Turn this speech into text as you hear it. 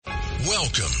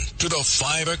Welcome to the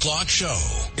 5 o'clock show.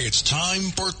 It's time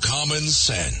for Common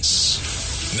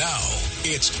Sense. Now,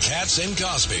 it's Katz and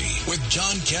Cosby with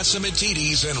John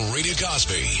Katzimatidis and Rita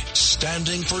Cosby,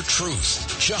 standing for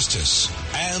truth, justice,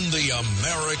 and the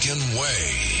American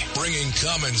way, bringing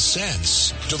common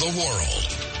sense to the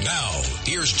world. Now,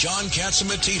 here's John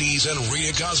Katzimatidis and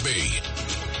Rita Cosby.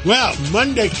 Well,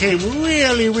 Monday came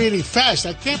really, really fast.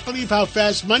 I can't believe how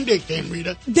fast Monday came,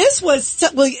 Rita. It was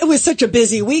such a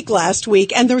busy week last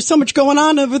week, and there was so much going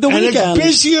on over the weekend. And it's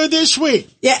busier this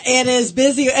week. Yeah, it is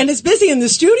busy, and it's busy in the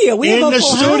studio. We have a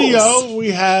full house.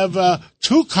 We have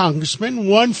two congressmen,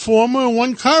 one former and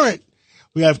one current.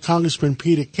 We have Congressman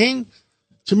Peter King.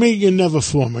 To me, you're never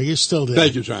former. You're still there.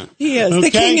 Thank you, John. He is, okay? The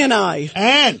King and I.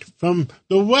 And from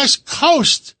the West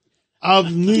Coast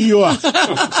of New York. The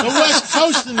West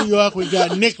Coast of New York, we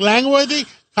got Nick Langworthy.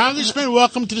 Congressman,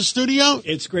 welcome to the studio.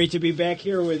 It's great to be back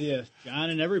here with you,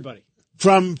 John, and everybody.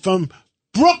 From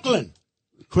Brooklyn,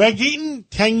 Craig Eaton,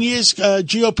 10 years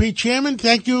GOP chairman.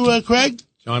 Thank you, Craig.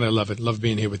 John, I love it. Love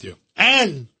being here with you.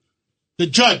 And the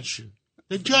judge.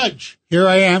 Here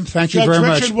I am. Thank you very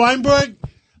much. Richard Weinberg.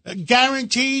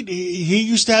 Guaranteed, he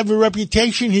used to have a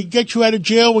reputation. He'd get you out of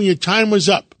jail when your time was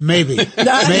up. Maybe.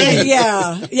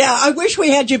 Yeah. I wish we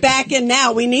had you back in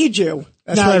now. We need you.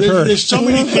 That's what I've heard. There's so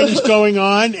many things going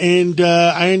on, and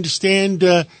I understand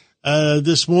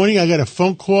this morning I got a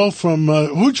phone call from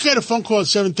who'd you get a phone call at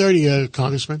 7:30,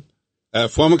 Congressman?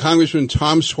 Former Congressman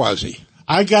Tom Swazi.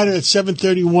 I got it at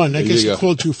 7:31. I guess he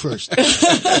called you first.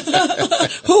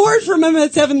 Who heard from him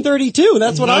at 7:32?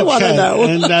 That's what I want to know.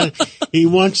 And he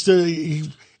wants to.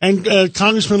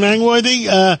 Congressman Langworthy,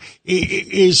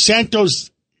 is Santos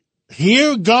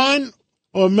here, gone,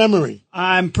 or memory?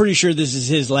 I'm pretty sure this is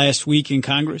his last week in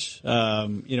Congress.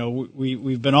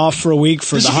 We've been off for a week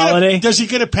for the holiday. Does he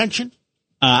get a pension?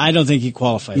 I don't think he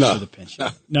qualifies for the pension.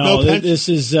 No pension? This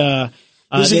is.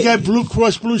 Does he get Blue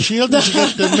Cross Blue Shield? Does he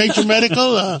get the major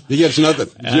medical? He gets nothing.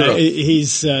 Zero.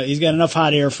 He's got enough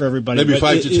hot air for everybody. Maybe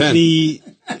 5 to 10.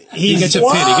 He gets a pin.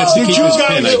 He gets to keep his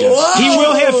pin, I guess. He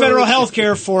will have federal health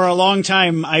care for a long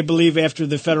time, I believe, after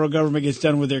the federal government gets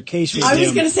done with their case with him. I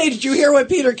was going to say, did you hear what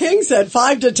Peter King said?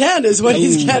 5 to 10 is what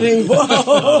he's getting.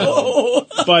 Whoa.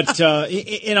 But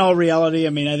in all reality, I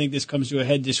mean, I think this comes to a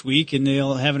head this week, and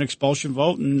they'll have an expulsion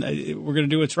vote, and we're going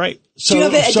to do what's right. So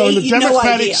on the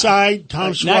Democratic side,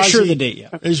 Tom Swazi not sure the date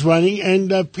yet. Is running.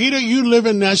 And Peter, you live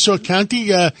in Nassau County.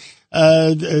 Who's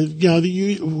going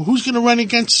to run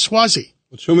against Swazi?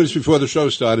 Well, 2 minutes before the show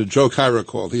started, Joe Kyra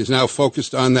called. He is now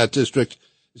focused on that district.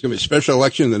 There's going to be a special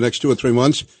election in the next 2 or 3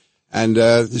 months. And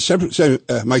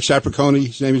Mike Sapricone,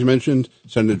 his name is mentioned,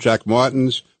 Senator Jack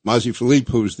Martins, Mazi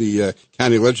Philippe, who's the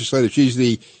county legislator. She's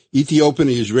the Ethiopian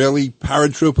Israeli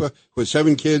paratrooper who has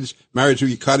 7 kids, married to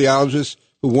a cardiologist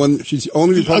who won. She's the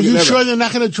only Republican ever. Are you ever. sure they're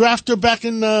not going to draft her back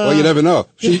in? Well, you never know.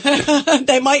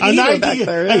 They might need her back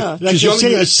there. Yeah. Like you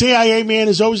say, a CIA man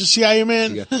is always a CIA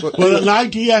man. Yeah. Well, an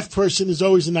IDF person is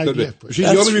always an IDF person.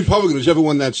 She's the only Republican who's ever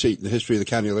won that seat in the history of the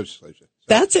county legislature.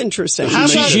 That's interesting.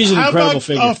 She's an incredible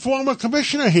figure. A former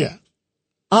commissioner here.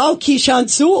 Oh, Keyshawn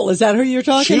Sewell. Is that who you're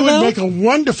talking about? She would make a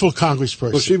wonderful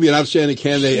congressperson. Well, she'd be an outstanding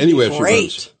candidate anywhere if she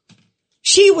runs.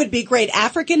 She would be great.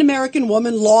 African-American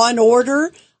woman, law and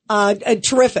order.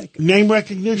 Terrific. Name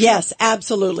recognition? Yes,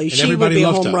 absolutely. And she would be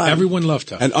a home run. Everyone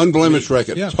loved her. An unblemished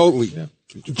record. Yeah. Totally. Yeah.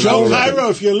 Joe Cairo,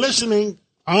 if you're listening,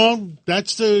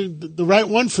 that's the right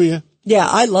one for you. Yeah,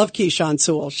 I love Keyshawn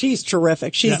Sewell. She's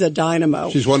terrific. She's a dynamo.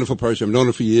 She's a wonderful person. I've known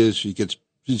her for years. She's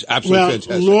absolutely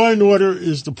fantastic. Law and order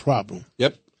is the problem.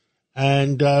 Yep.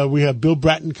 And we have Bill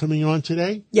Bratton coming on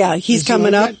today. Yeah, he's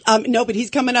coming up. No, but he's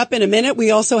coming up in a minute.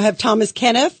 We also have Thomas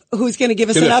Kniff, who's going to give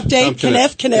us an update.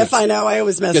 Kniff. Yes. I know. I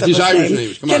always mess up his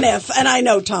name. Kniff, and I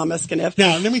know Thomas Kniff.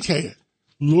 Now, let me tell you,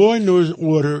 law and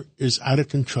order is out of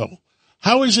control.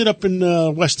 How is it up in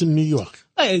Western New York?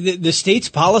 The state's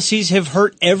policies have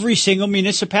hurt every single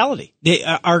municipality.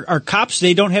 Our cops,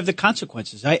 they don't have the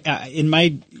consequences.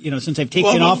 Since I've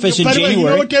taken office in January. You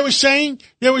know what they were saying?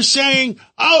 They were saying,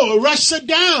 arrests are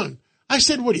down. I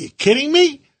said, what, are you kidding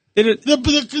me?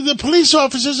 The police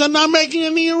officers are not making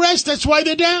any arrests. That's why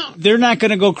they're down. They're not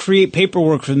going to go create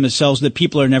paperwork for themselves that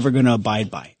people are never going to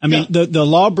abide by. I mean, the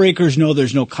lawbreakers know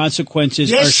there's no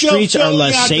consequences. Our streets are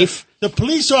less safe. The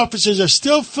police officers are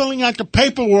still filling out the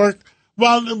paperwork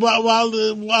while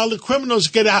the criminals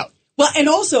get out. Well, and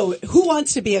also, who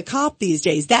wants to be a cop these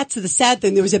days? That's the sad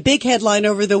thing. There was a big headline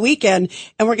over the weekend,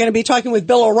 and we're going to be talking with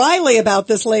Bill O'Reilly about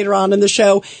this later on in the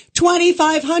show.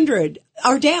 2,500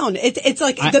 are down. It's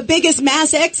like the biggest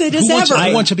mass exodus ever.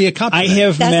 I want to be a cop. I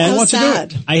have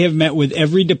met with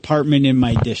every department in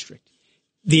my district.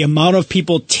 the amount of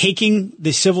people taking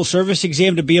the civil service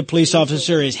exam to be a police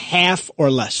officer is half or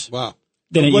less. Wow.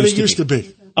 Than what it used to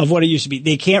be. Of what it used to be.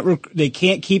 They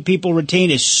can't keep people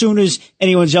retained. As soon as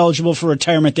anyone's eligible for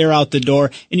retirement, they're out the door.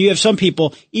 And you have some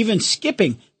people even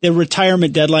skipping the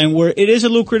retirement deadline where it is a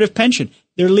lucrative pension.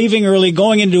 They're leaving early,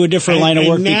 going into a different line of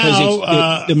work now,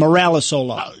 because the morale is so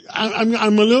low.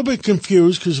 I'm a little bit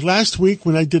confused because last week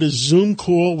when I did a Zoom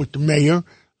call with the mayor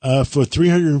for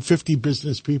 350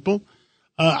 business people,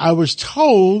 I was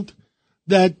told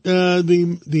that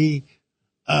the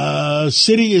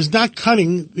city is not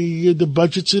cutting the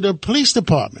budgets of the police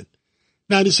department.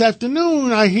 Now, this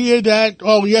afternoon, I hear that,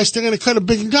 oh, yes, they're going to cut $1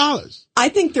 billion. I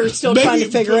think they're still trying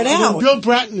to figure it out. When Bill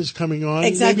Bratton is coming on,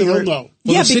 exactly. Maybe he'll know.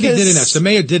 Well, the city did announce. The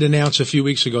mayor did announce a few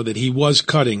weeks ago that he was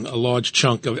cutting a large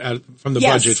chunk from the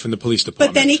budget from the police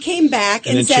department. But then he came back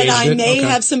and said, I may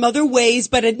have some other ways,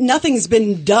 but nothing's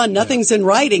been done. Nothing's in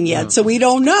writing yet, so we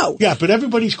don't know. Yeah, but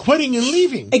everybody's quitting and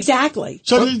leaving. Exactly.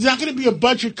 So there's not going to be a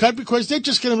budget cut because they're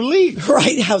just going to leave.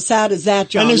 Right. How sad is that,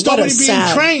 John? And there's nobody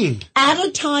being trained. At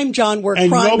a time, John, where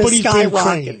crime is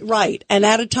skyrocketing. Right. And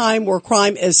at a time where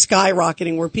crime is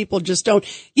skyrocketing, where people just don't,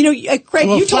 Craig,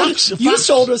 you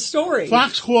told a story.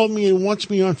 Fox called me and wants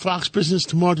me on Fox Business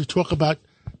tomorrow to talk about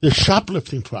the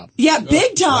shoplifting problem. Yeah,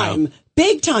 big time. Wow.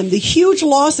 Big time. The huge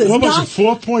losses. What was it,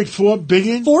 $4.4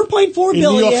 billion? $4.4 billion. In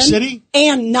New York City?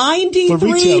 And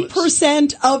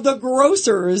 93% of the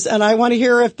grocers, and I want to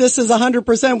hear if this is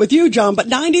 100% with you, John, but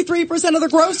 93% of the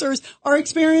grocers are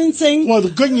experiencing the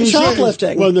good news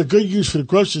shoplifting. The good news for the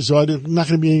grocers are there's not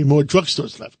going to be any more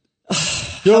drugstores left.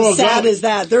 How sad is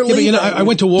that? They're leaving. But, I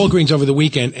went to Walgreens over the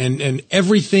weekend, and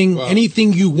everything,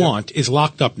 anything you want is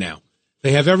locked up now.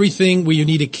 They have everything where you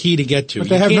need a key to get to. But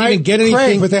they can't even get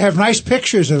anything. But they have nice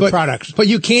pictures of products. But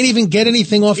you can't even get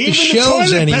anything off the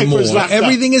shelves anymore.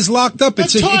 Everything is locked up.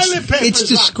 It's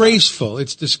disgraceful.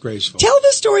 It's disgraceful. Tell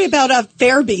the story about a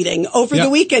fair beating over the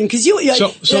weekend, because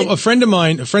So a friend of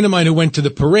mine who went to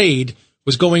the parade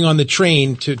was going on the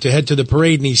train to head to the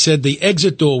parade, and he said the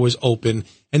exit door was open,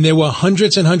 and there were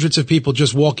hundreds and hundreds of people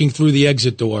just walking through the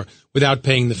exit door without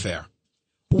paying the fare.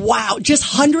 Wow, just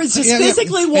hundreds just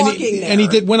physically walking there. And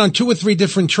he went on 2 or 3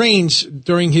 different trains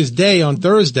during his day on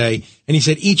Thursday, and he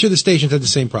said each of the stations had the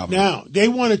same problem. Now, they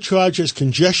want to charge us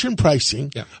congestion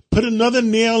pricing, put another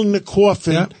nail in the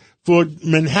coffin for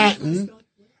Manhattan,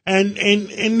 and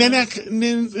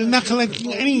they're not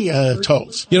collecting any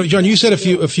tolls. John, you said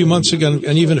a few months ago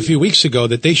and even a few weeks ago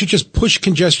that they should just push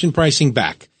congestion pricing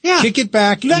back. Yeah. Kick it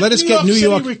back. Let us get New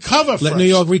York recover. Let New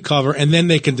York recover, and then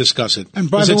they can discuss it.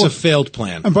 Because it's a failed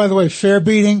plan. And by the way, fair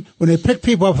beating. When they picked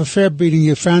people up for fair beating,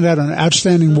 you found out on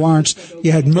outstanding warrants.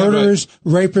 You had murderers,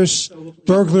 rapists,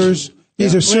 burglars.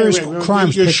 These are serious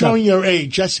crimes. You're showing your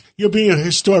age. You're being a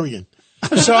historian.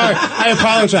 I'm sorry. I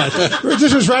apologize.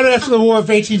 This was right after the War of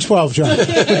 1812, John.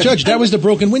 But, Judge, that was the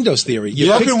broken windows theory.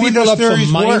 You pick people up for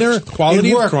minor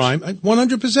quality of crime,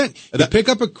 100%. You pick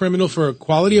up a criminal for a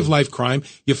quality of life crime.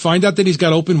 You find out that he's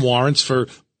got open warrants for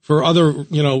other,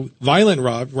 violent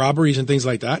robberies and things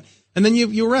like that. And then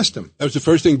you arrest him. That was the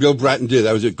first thing Bill Bratton did.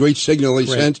 That was a great signal he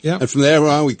sent. Yep. And from there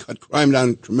on, we cut crime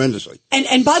down tremendously.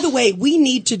 And by the way, we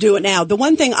need to do it now. The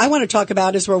one thing I want to talk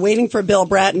about is we're waiting for Bill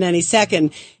Bratton any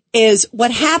second. Is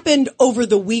what happened over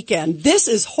the weekend. This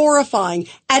is horrifying.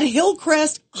 At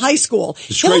Hillcrest High School,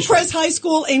 Hillcrest High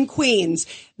School in Queens,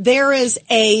 there is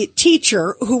a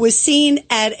teacher who was seen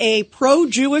at a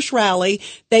pro-Jewish rally.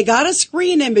 They got a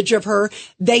screen image of her.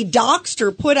 They doxed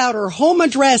her, put out her home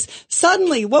address.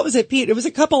 Suddenly, what was it, Pete? It was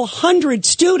a couple hundred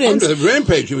students. Under the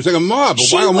rampage. It was like a mob, a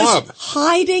wild mob. She was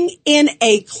hiding in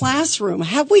a classroom.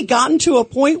 Have we gotten to a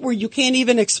point where you can't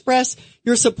even express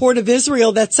your support of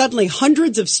Israel, that suddenly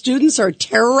hundreds of students are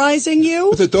terrorizing you?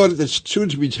 But the thought that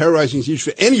students would be terrorizing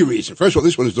teachers for any reason. First of all,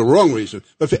 this one is the wrong reason.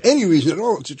 But for any reason at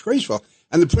all, it's disgraceful.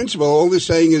 And the principal, all they're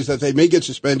saying is that they may get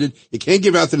suspended. You can't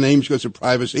give out the names because of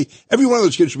privacy. Every one of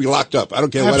those kids should be locked up. I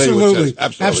don't care what anyone says.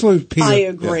 Absolutely. Peter. I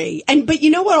agree. Yeah. But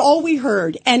you know what? All we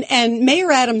heard, and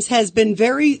Mayor Adams has been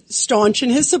very staunch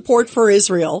in his support for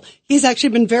Israel. He's actually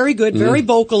been very good, very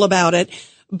vocal about it.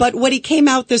 But what he came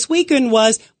out this weekend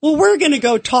was, well, we're going to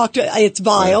go talk to, it's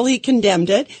vile. He condemned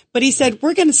it, but he said,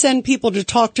 we're going to send people to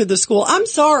talk to the school. I'm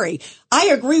sorry. I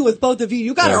agree with both of you.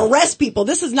 You got to arrest people.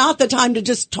 This is not the time to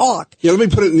just talk. Yeah, let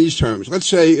me put it in these terms. Let's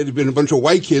say it had been a bunch of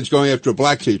white kids going after a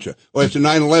black teacher, or after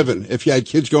 9/11, if you had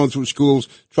kids going through schools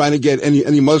trying to get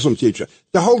any Muslim teacher.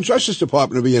 The whole Justice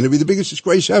Department would be in. It'd be the biggest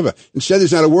disgrace ever. Instead,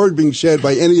 there's not a word being said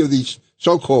by any of these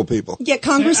so-called people. Yeah,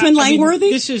 Congressman Langworthy?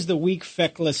 This is the weak,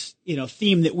 feckless,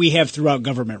 theme that we have throughout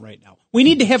government right now. We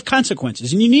need to have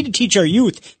consequences, and you need to teach our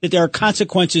youth that there are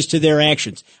consequences to their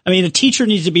actions. I mean, a teacher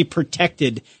needs to be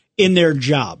protected in their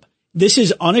job. This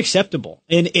is unacceptable.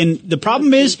 And the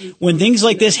problem is when things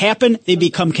like this happen, they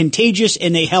become contagious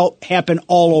and they happen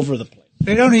all over the place.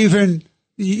 They don't even,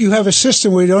 you have a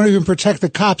system where you don't even protect the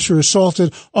cops who are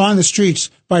assaulted on the streets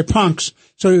by punks.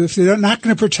 So if they're not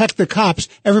going to protect the cops,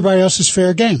 everybody else is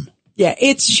fair game. Yeah,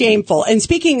 it's shameful. And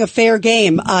speaking of fair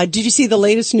game, did you see the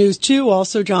latest news too,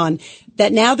 also, John,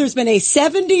 that now there's been a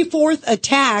 74th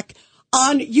attack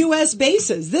on U.S.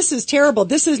 bases? This is terrible.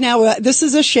 This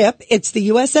is a ship. It's the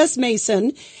USS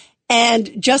Mason.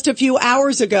 And just a few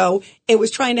hours ago, it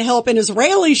was trying to help an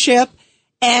Israeli ship.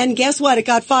 And guess what? It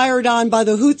got fired on by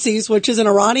the Houthis, which is an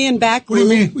Iranian-backed group.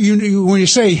 What do you mean? When you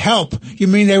say help, you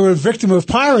mean they were a victim of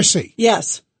piracy?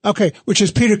 Yes. Okay, which,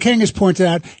 as Peter King has pointed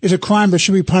out, is a crime that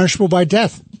should be punishable by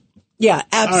death. Yeah,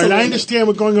 absolutely. All right, I understand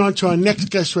we're going on to our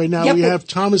next guest right now. Yep. We have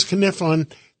Thomas Kniff on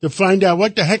to find out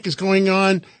what the heck is going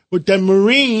on with that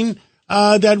Marine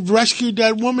that rescued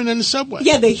that woman in the subway.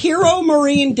 Yeah, the hero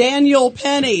Marine Daniel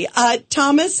Penny.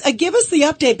 Thomas, give us the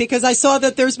update, because I saw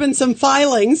that there's been some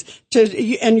filings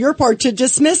on your part to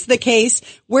dismiss the case.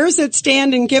 Where's it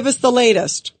stand, and give us the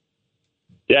latest?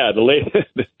 Yeah, the latest.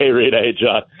 Hey, Rita, hey,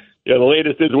 John. Yeah, the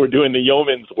latest is we're doing the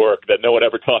yeoman's work that no one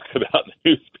ever talks about in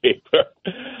the newspaper.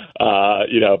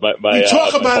 We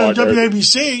talk about it on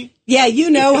WABC. Yeah, you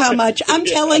know how much. I'm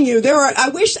telling you,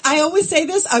 I always say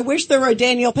this, I wish there were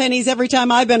Daniel Pennies every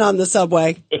time I've been on the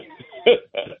subway.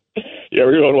 Yeah,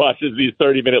 everyone watches these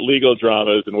 30-minute legal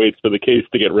dramas and waits for the case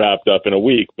to get wrapped up in a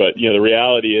week. But, the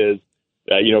reality is,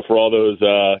 for all those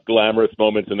glamorous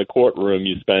moments in the courtroom,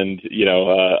 you spend,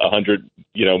 100,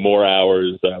 more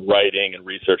hours writing and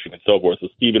researching and so forth. So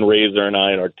Stephen Razor and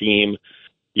I and our team,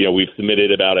 we've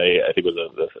submitted about a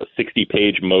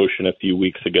 60-page motion a few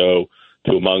weeks ago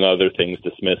to, among other things,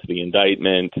 dismiss the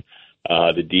indictment.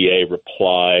 The DA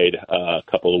replied a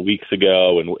couple of weeks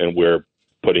ago, and we're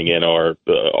putting in our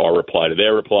reply to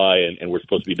their reply, and we're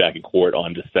supposed to be back in court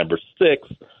on December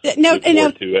 6th. Now,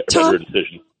 Tom, a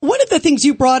decision. One of the things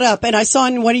you brought up, and I saw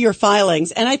in one of your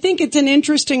filings, and I think it's an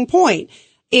interesting point,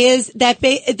 is that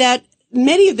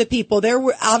many of the people there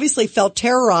were obviously felt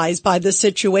terrorized by the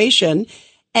situation,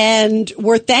 and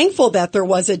were thankful that there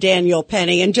was a Daniel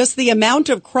Penny, and just the amount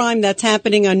of crime that's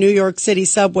happening on New York City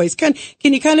subways. Can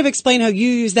you kind of explain how you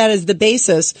use that as the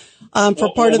basis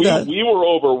we were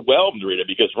overwhelmed, Rita,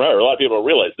 because remember, a lot of people don't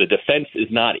realize the defense is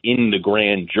not in the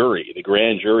grand jury. The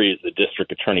grand jury is the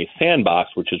district attorney's sandbox,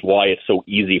 which is why it's so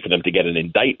easy for them to get an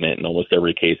indictment in almost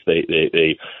every case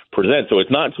they present. So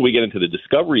it's not until we get into the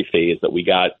discovery phase that we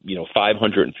got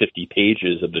 550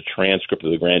 pages of the transcript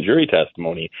of the grand jury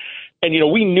testimony. And,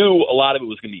 we knew a lot of it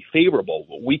was going to be favorable,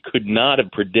 but we could not have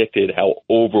predicted how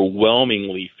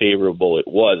overwhelmingly favorable it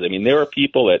was. I mean, there are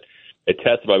people that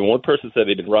testified. One person said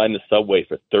they'd been riding the subway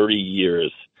for 30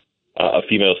 years. A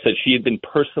female said she had been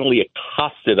personally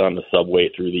accosted on the subway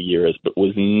through the years, but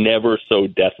was never so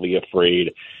deathly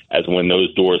afraid as when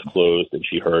those doors closed and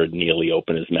she heard Neely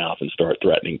open his mouth and start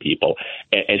threatening people.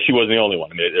 And she wasn't the only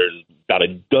one. I mean, there's about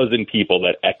a dozen people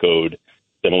that echoed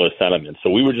similar sentiments. So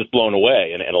we were just blown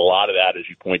away. And a lot of that, as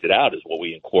you pointed out, is what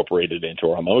we incorporated into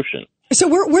our motion. So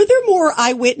were there more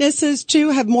eyewitnesses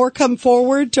too? Have more come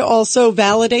forward to also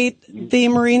validate the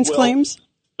Marine's claims?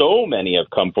 So many have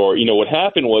come forward. What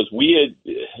happened was we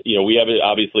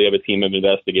obviously have a team of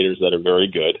investigators that are very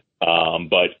good.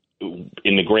 But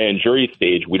in the grand jury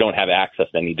stage, we don't have access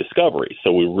to any discovery.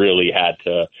 So we really had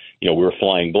to, we were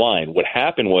flying blind. What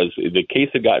happened was the case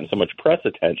had gotten so much press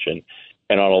attention.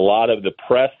 And on a lot of the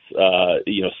press,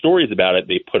 stories about it,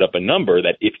 they put up a number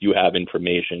that if you have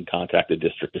information, contact the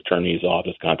district attorney's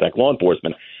office, contact law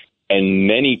enforcement. And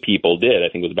many people did. I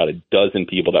think it was about a dozen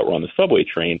people that were on the subway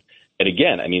train. And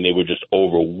again, I mean, they were just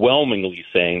overwhelmingly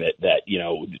saying that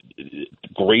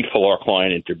grateful our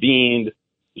client intervened,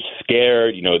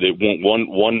 scared.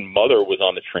 One mother was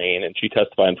on the train, and she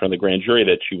testified in front of the grand jury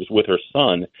that she was with her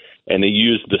son, and they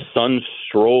used the son's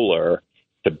stroller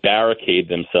to barricade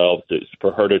themselves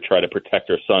for her to try to protect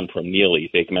her son from Neely,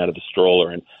 take him out of the stroller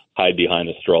and hide behind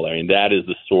the stroller. I mean, that is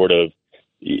the sort of,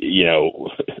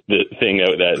 the thing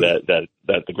that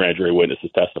the grand jury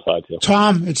witnesses testified to.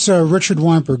 Tom, it's Richard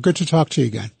Weinberg. Good to talk to you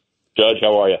again. Judge,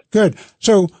 how are you? Good.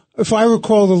 So if I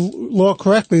recall the law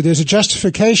correctly, there's a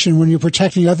justification when you're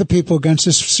protecting other people against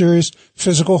this serious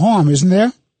physical harm, isn't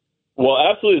there? Well,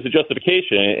 absolutely, it's a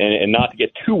justification, and not to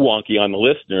get too wonky on the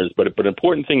listeners, but an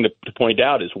important thing to point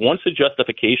out is once a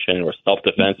justification or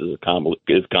self-defense is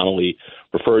commonly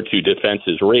referred to, defense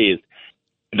is raised,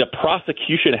 the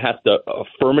prosecution has to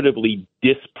affirmatively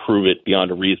disprove it beyond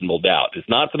a reasonable doubt. It's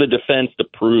not for the defense to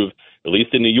prove at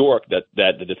least in New York, that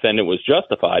the defendant was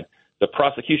justified, the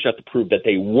prosecution has to prove that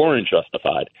they weren't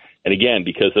justified. And again,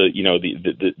 because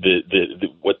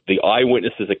what the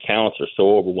eyewitnesses' accounts are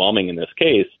so overwhelming in this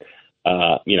case,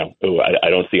 I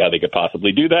don't see how they could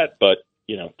possibly do that, but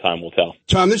time will tell.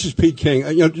 Tom, this is Pete King.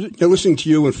 Listening to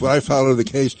you and what I follow the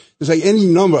case, there's like any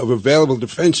number of available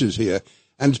defenses here,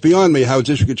 and it's beyond me how a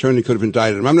district attorney could have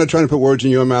indicted him. I'm not trying to put words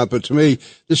in your mouth, but to me,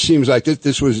 this seems like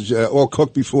this was all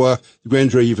cooked before the grand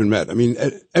jury even met. I mean,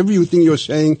 everything you're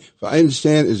saying, if I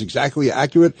understand, is exactly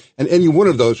accurate, and any one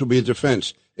of those would be a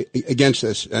defense against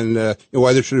this, and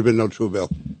why there should have been no true bill.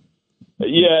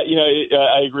 Yeah,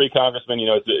 I agree, Congressman.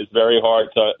 It's very hard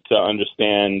to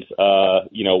understand,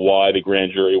 why the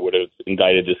grand jury would have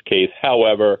indicted this case.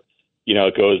 However,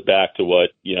 it goes back to what,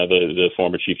 the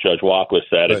former Chief Judge Wackler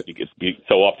said. Right. It's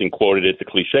so often quoted, it's a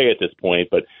cliche at this point,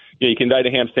 but you can indict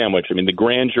a ham sandwich. I mean, the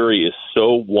grand jury is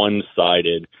so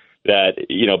one-sided that,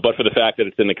 but for the fact that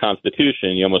it's in the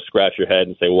Constitution, you almost scratch your head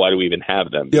and say, why do we even have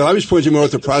them? I was pointing more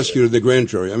at the prosecutor of the grand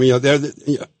jury. I mean,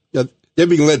 they're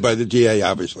being led by the DA,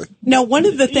 obviously. Now, one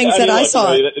of the things I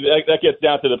saw... That gets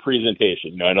down to the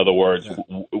presentation. In other words,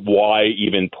 why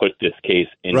even put this case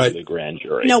into the grand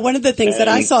jury? Now, one of the things that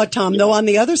I saw, Tom, though, on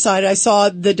the other side, I saw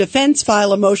the defense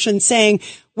file a motion saying,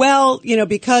 well,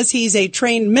 because he's a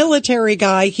trained military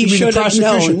guy, he should have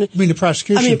known. You mean the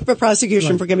prosecution? I mean,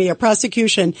 prosecution, forgive me, a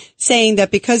prosecution saying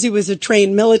that because he was a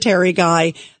trained military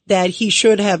guy, that he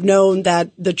should have known that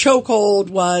the chokehold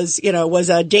was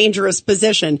a dangerous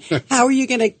position. How are you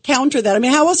going to counter that? I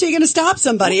mean, how else are you going to stop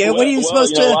somebody? What are you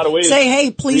supposed to say?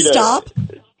 Hey, please stop.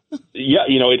 Yeah,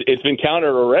 it's been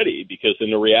countered already, because then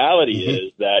the reality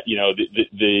is that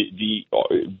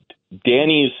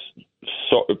Danny's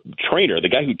trainer, the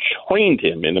guy who trained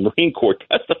him in the Marine Corps,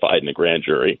 testified in the grand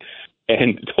jury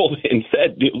and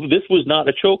said this was not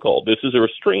a chokehold. This is a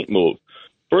restraint move.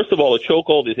 First of all, a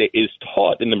chokehold is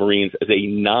taught in the Marines as a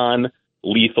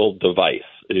non-lethal device.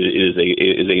 It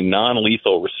is a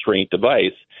non-lethal restraint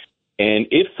device. And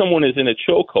if someone is in a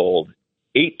chokehold,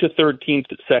 8 to 13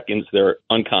 seconds, they're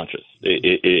unconscious.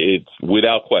 It's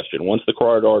without question. Once the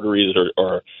carotid arteries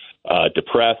are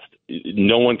depressed,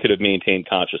 no one could have maintained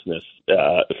consciousness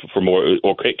for more,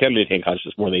 or can maintain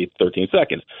consciousness more than 13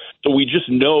 seconds. So we just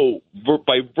know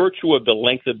by virtue of the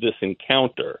length of this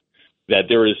encounter that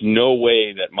there is no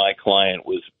way that my client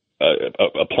was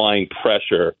applying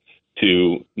pressure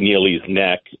to Neely's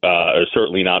neck, or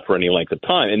certainly not for any length of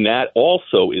time. And that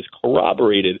also is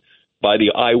corroborated by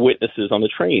the eyewitnesses on the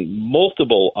train.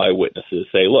 Multiple eyewitnesses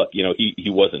say, look, he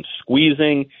wasn't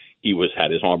squeezing. He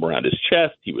had his arm around his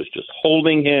chest. He was just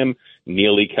holding him.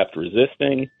 Neely kept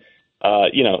resisting.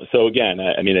 So again,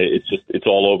 it's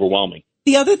all overwhelming.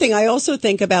 The other thing I also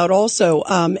think about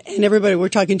and everybody, we're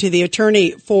talking to the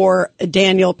attorney for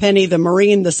Daniel Penny, the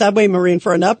Marine, the subway Marine,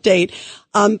 for an update.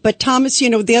 But Thomas,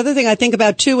 the other thing I think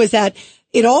about too is that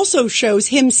it also shows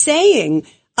him saying,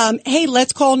 hey,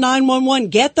 let's call 911,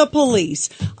 get the police.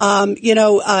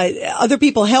 Other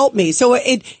people help me. So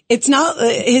it's not,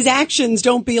 his actions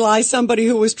don't belie somebody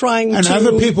who was trying and to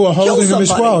other people are holding him as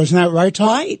well. Isn't that right, Tom?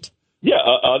 Right. Yeah,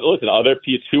 listen,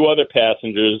 two other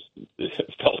passengers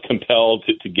felt compelled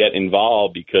to get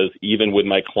involved, because even with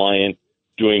my client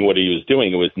doing what he was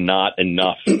doing, it was not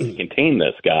enough to contain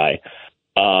this guy.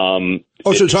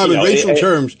 So Tom, in racial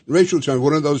terms,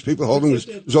 one of those people holding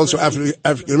was also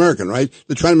African American, right?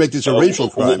 They're trying to make this a racial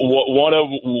crime. At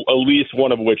least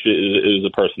one of which is a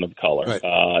person of color. Right.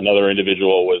 Another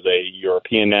individual was a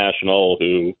European national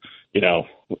who,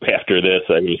 after this,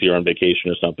 I was here on vacation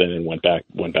or something and went back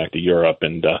to Europe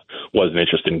and wasn't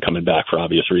interested in coming back for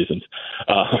obvious reasons.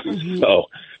 And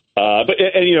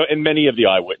many of the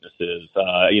eyewitnesses,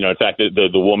 in fact, the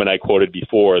woman I quoted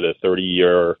before, the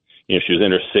 30-year, she was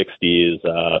in her 60s,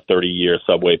 30-year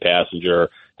subway passenger,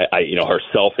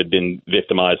 herself had been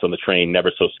victimized on the train,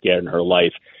 never so scared in her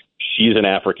life. She's an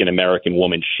African American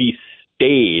woman. She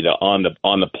stayed on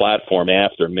the platform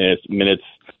after minutes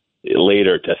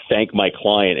later to thank my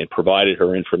client and provided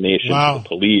her information to the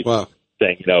police,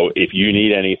 saying, if you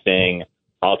need anything,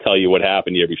 I'll tell you what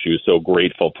happened to you. She was so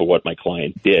grateful for what my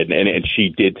client did. And she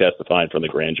did testify in front of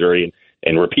the grand jury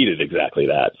and repeated exactly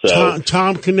that. So,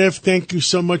 Tom Kniff, thank you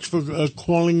so much for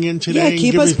calling in today. Yeah,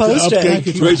 keep us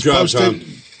posted. Great job, Tom.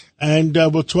 And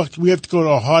we'll talk. We have to go to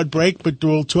a hard break, but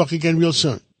we'll talk again real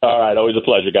soon. All right. Always a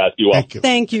pleasure, guys. Be well.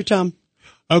 Thank you, Tom.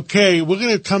 Okay, we're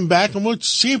going to come back, and we'll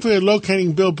see if we're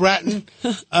locating Bill Bratton.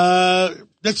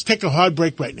 Let's take a hard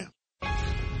break right now.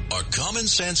 A common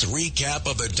sense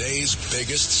recap of the day's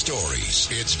biggest stories.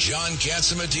 It's John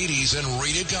Catsimatidis and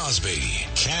Rita Cosby.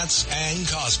 Katz and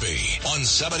Cosby on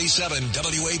 77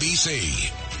 WABC.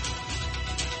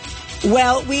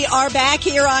 Well, we are back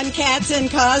here on Katz and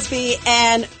Cosby,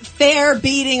 and fare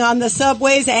beating on the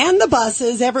subways and the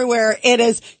buses everywhere. It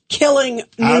is killing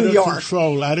New York.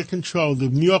 Out of control. The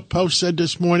New York Post said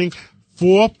this morning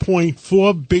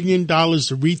 $4.4 billion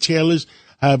the retailers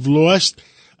have lost.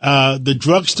 The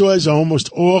drugstores are almost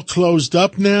all closed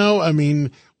up now. I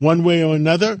mean, one way or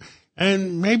another.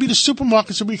 And maybe the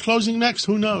supermarkets will be closing next.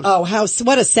 Who knows? Oh,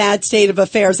 what a sad state of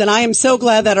affairs. And I am so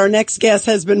glad that our next guest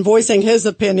has been voicing his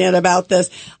opinion about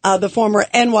this. The former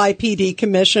NYPD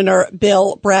Commissioner,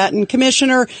 Bill Bratton.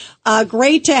 Commissioner,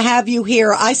 great to have you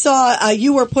here. I saw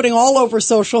you were putting all over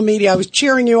social media. I was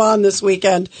cheering you on this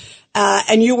weekend.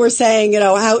 And you were saying,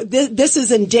 how this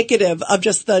is indicative of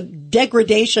just the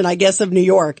degradation, I guess, of New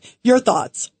York. Your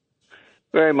thoughts?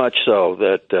 Very much so,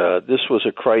 that this was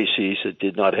a crisis that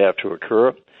did not have to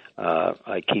occur.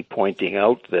 I keep pointing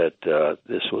out that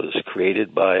this was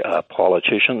created by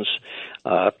politicians.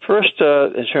 First,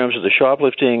 in terms of the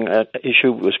shoplifting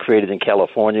issue, was created in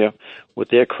California with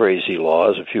their crazy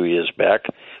laws a few years back,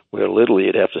 where literally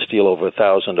you'd have to steal over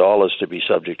 $1,000 to be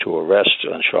subject to arrest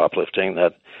on shoplifting.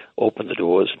 That opened the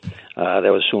doors.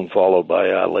 That was soon followed by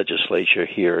our legislature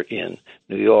here in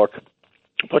New York.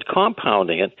 But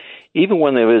compounding it, even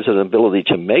when there is an ability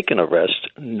to make an arrest,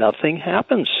 nothing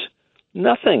happens.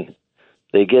 Nothing.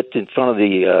 They get in front of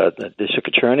the district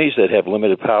attorneys that have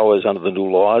limited powers under the new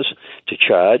laws to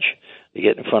charge. They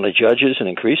get in front of judges, and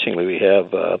increasingly we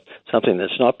have something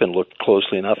that's not been looked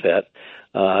closely enough at,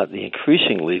 the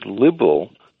increasingly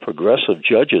liberal, progressive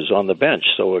judges on the bench.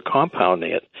 So we're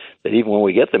compounding it, that even when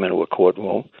we get them into a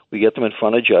courtroom, we get them in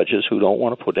front of judges who don't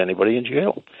want to put anybody in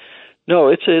jail. No,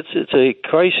 it's a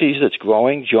crisis that's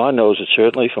growing. John knows it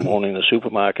certainly from owning the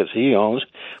supermarkets he owns.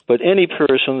 But any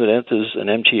person that enters an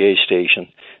MTA station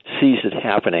sees it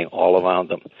happening all around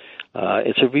them.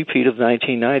 It's a repeat of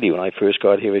 1990 when I first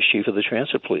got here as chief of the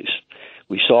transit police.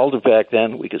 We solved it back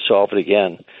then. We could solve it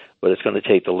again. But it's going to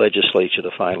take the legislature to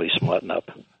finally smarten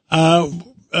up.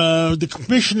 The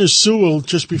Commissioner Sewell,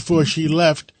 just before she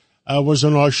left, was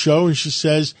on our show, and she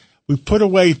says, we put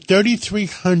away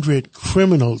 3,300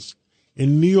 criminals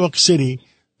in New York City.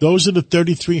 Those are the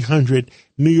 3,300.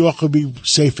 New York will be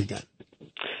safe again.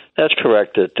 That's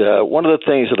correct. One of the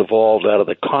things that evolved out of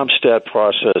the CompStat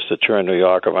process that turned New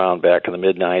York around back in the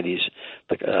mid-'90s,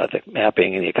 the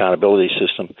mapping and the accountability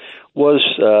system, was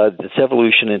its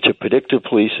evolution into predictive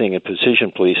policing and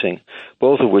precision policing,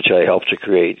 both of which I helped to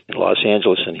create in Los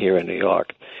Angeles and here in New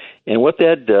York. And what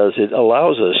that does, it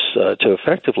allows us to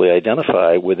effectively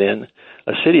identify within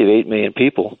a city of 8 million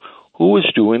people who is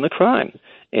doing the crime.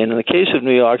 And in the case of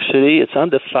New York City, it's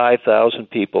under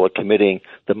 5,000 people are committing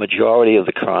the majority of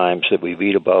the crimes that we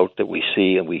read about, that we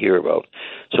see, and we hear about.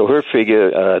 So her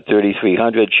figure,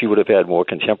 3,300, she would have had more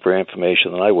contemporary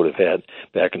information than I would have had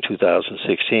back in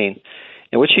 2016.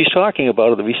 And what she's talking about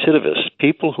are the recidivists,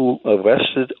 people who are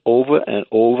arrested over and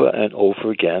over and over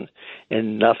again,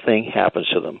 and nothing happens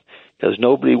to them because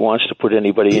nobody wants to put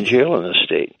anybody in jail in this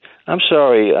state. I'm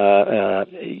sorry,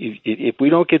 if we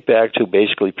don't get back to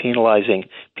basically penalizing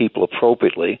people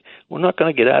appropriately, we're not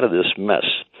going to get out of this mess.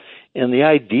 And the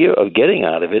idea of getting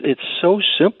out of it, it's so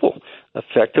simple.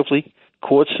 Effectively,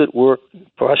 courts that work,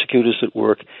 prosecutors that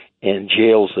work, and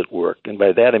jails that work. And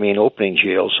by that, I mean opening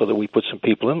jails so that we put some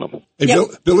people in them. Hey,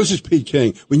 Bill, this is Pete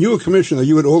King. When you were commissioner,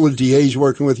 you had all the DAs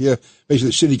working with you. Basically,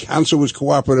 the city council was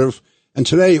cooperative. And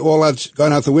today, all that's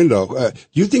gone out the window. Do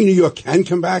you think New York can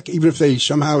come back, even if they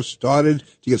somehow started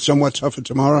to get somewhat tougher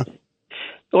tomorrow?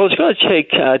 Well, it's going to take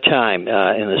time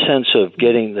in the sense of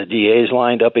getting the DAs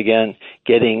lined up again,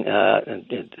 getting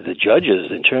the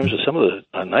judges, in terms of some of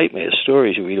the nightmare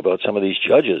stories you read about some of these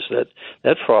judges,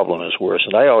 that problem is worse.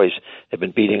 And I always have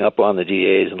been beating up on the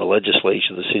DAs and the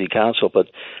legislature, the city council, but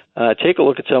take a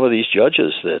look at some of these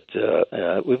judges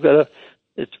that we've got to,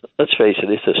 let's face it,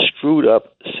 it's a screwed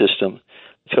up system.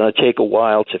 It's going to take a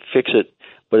while to fix it,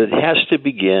 but it has to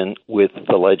begin with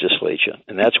the legislature,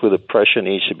 and that's where the pressure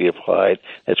needs to be applied.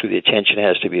 That's where the attention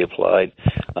has to be applied.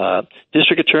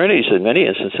 District attorneys, in many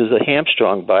instances, are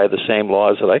hamstrung by the same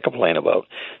laws that I complain about.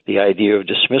 The idea of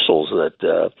dismissals,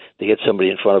 that they get somebody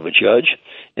in front of a judge,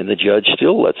 and the judge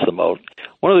still lets them out.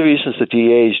 One of the reasons the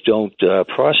DAs don't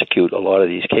prosecute a lot of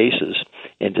these cases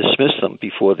and dismiss them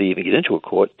before they even get into a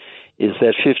court is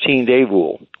that 15-day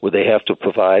rule, where they have to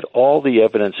provide all the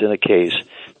evidence in a case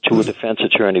to a defense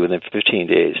attorney within 15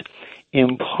 days.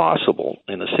 Impossible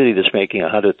in a city that's making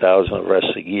 100,000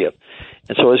 arrests a year.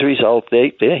 And so as a result,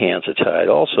 their hands are tied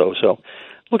also. So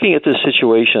looking at this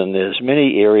situation, there's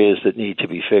many areas that need to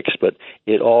be fixed, but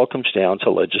it all comes down to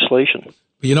legislation.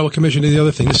 You know what, Commissioner, the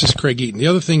other thing, this is Craig Eaton. The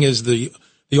other thing is the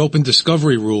the open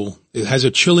discovery rule, it has a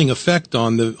chilling effect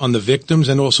on the victims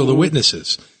and also the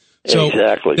witnesses. So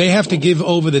exactly. They have to give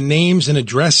over the names and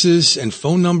addresses and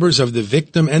phone numbers of the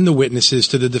victim and the witnesses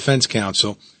to the defense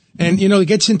counsel. And, it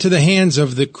gets into the hands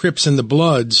of the Crips and the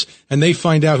Bloods, and they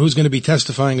find out who's going to be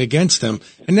testifying against them.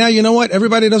 And now, you know what?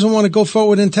 Everybody doesn't want to go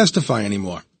forward and testify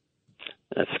anymore.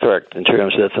 That's correct. In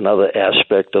terms of that's another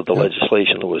aspect of the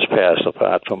legislation that was passed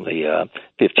apart from the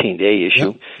 15-day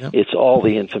issue. Yep. It's all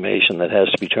the information that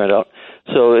has to be turned out.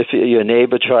 So if your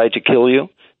neighbor tried to kill you,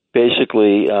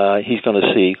 basically he's going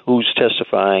to see who's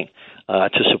testifying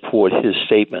to support his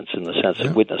statements in the sense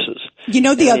of witnesses. The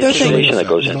other thing that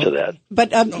goes into that. But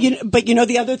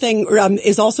the other thing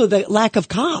is also the lack of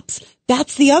cops.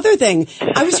 That's the other thing.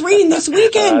 I was reading this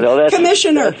weekend,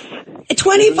 Commissioner,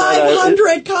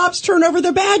 2,500 cops turn over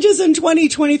their badges in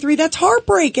 2023. That's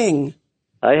heartbreaking.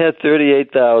 I had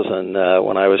 38,000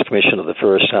 when I was commissioner the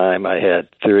first time. I had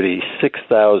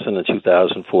 36,000 in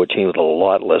 2014 with a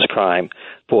lot less crime,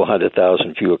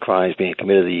 400,000 fewer crimes being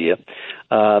committed a year.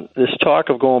 This talk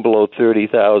of going below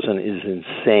 30,000 is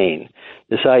insane.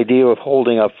 This idea of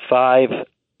holding up 5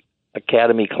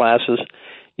 academy classes,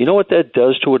 you know what that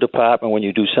does to a department when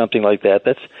you do something like that?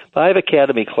 That's 5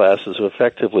 academy classes are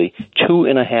effectively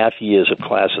 2.5 years of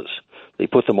classes. They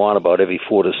put them on about every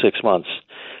 4 to 6 months.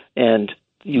 And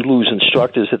you lose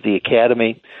instructors at the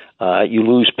academy. You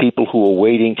lose people who are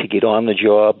waiting to get on the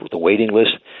job, the waiting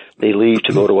list. They leave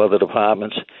to go to other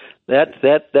departments.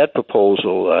 That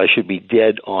proposal should be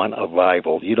dead on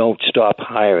arrival. You don't stop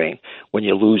hiring when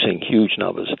you're losing huge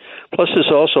numbers. Plus,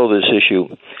 there's also this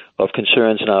issue of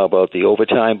concerns now about the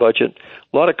overtime budget.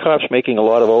 A lot of cops making a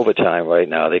lot of overtime right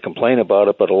now. They complain about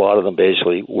it, but a lot of them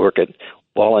basically work it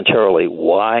voluntarily.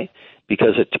 Why?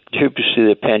 Because it contributes to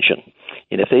their pension.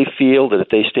 And if they feel that if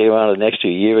they stay around the next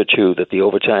year or two that the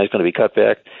overtime is going to be cut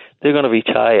back, they're going to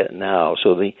retire now.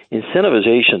 So the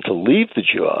incentivization to leave the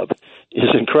job is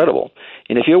incredible.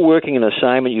 And if you're working an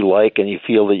assignment you like and you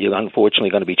feel that you're unfortunately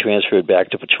going to be transferred back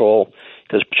to patrol,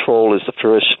 because patrol is the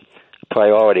first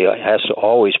priority, it has to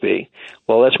always be,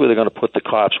 well, that's where they're going to put the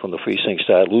cops when the precincts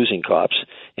start losing cops.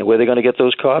 And where they're going to get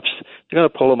those cops? They're going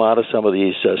to pull them out of some of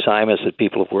these assignments that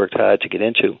people have worked hard to get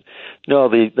into. No,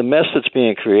 the mess that's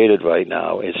being created right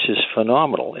now is just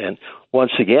phenomenal. And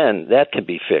once again, that can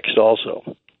be fixed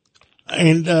also.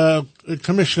 And,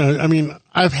 Commissioner, I mean,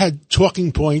 I've had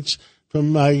talking points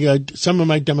from some of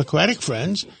my Democratic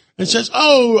friends and says,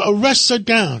 arrests are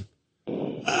down.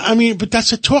 I mean, but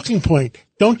that's a talking point.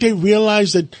 Don't they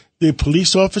realize that the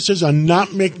police officers are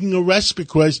not making arrests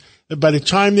because by the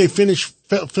time they finish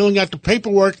filling out the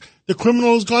paperwork, the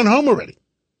criminal has gone home already?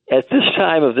 At this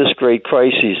time of this great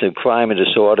crisis of crime and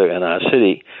disorder in our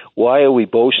city, why are we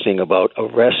boasting about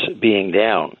arrests being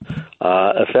down?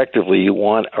 Effectively, you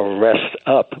want arrests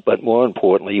up, but more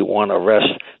importantly, you want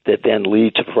arrests that then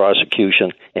lead to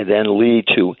prosecution and then lead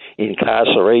to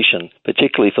incarceration,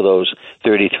 particularly for those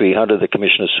 3,300 that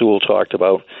Commissioner Sewell talked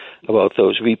about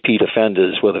those repeat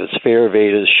offenders, whether it's fare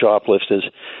evaders, shoplifters.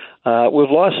 We've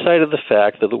lost sight of the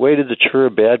fact that the way to deter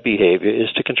bad behavior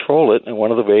is to control it, and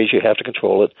one of the ways you have to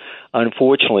control it,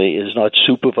 unfortunately, is not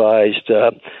supervised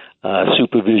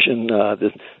supervision.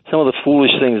 Some of the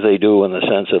foolish things they do in the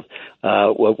sense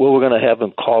of, we're going to have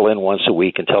them call in once a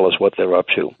week and tell us what they're up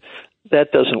to.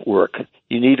 That doesn't work.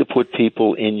 You need to put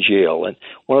people in jail. And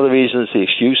one of the reasons, the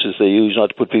excuses they use not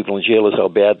to put people in jail is how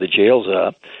bad the jails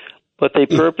are. But they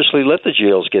purposely let the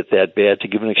jails get that bad to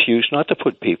give an excuse not to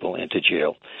put people into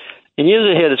jail. In years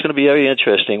ahead, it's going to be very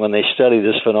interesting when they study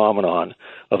this phenomenon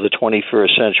of the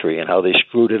 21st century and how they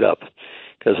screwed it up.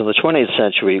 Because in the 20th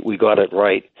century, we got it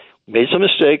right. We made some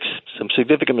mistakes, some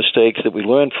significant mistakes that we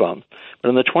learned from. But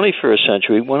in the 21st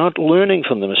century, we're not learning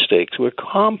from the mistakes. We're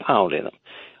compounding them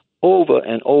over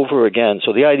and over again.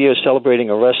 So the idea of celebrating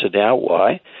arrests now,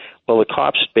 why? Well, the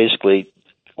cops basically,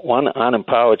 one, aren't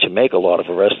empowered to make a lot of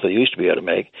arrests they used to be able to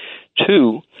make.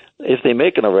 Two, if they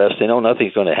make an arrest, they know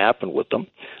nothing's going to happen with them.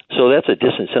 So that's a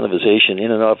disincentivization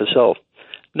in and of itself.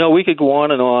 No, we could go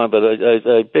on and on, but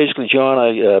I basically, John,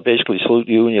 I basically salute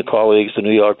you and your colleagues, the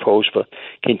New York Post, for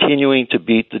continuing to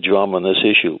beat the drum on this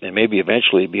issue, and maybe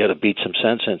eventually be able to beat some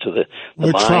sense into the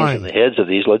minds and the heads of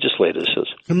these legislators.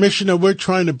 Commissioner, we're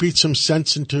trying to beat some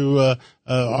sense into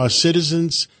our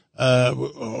citizens,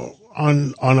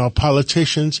 on our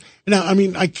politicians. Now, I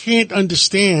mean, I can't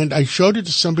understand. I showed it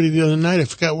to somebody the other night. I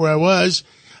forgot where I was.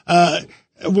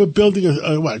 We're building a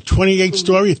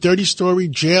 28-story, 30-story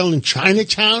jail in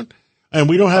Chinatown, and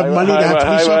we don't have money to have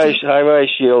police officers? High-rise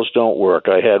jails don't work.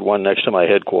 I had one next to my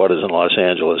headquarters in Los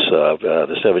Angeles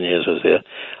the 7 years I was there.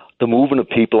 the movement of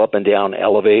people up and down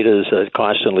elevators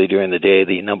constantly during the day,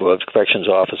 the number of corrections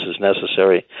officers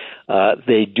necessary,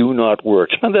 they do not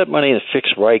work. Spend that money and fix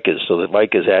Rikers so that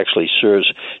Rikers actually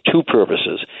serves two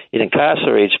purposes. It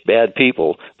incarcerates bad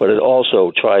people, but it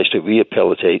also tries to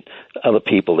rehabilitate other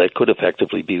people that could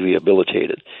effectively be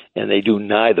rehabilitated. And they do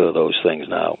neither of those things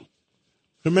now.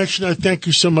 Commissioner, thank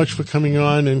you so much for coming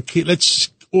on, and let's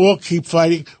all keep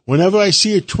fighting. Whenever I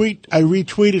see a tweet, I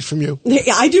retweet it from you.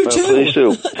 Yeah, I do too. Please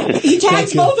do. He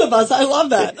tags both of us. I love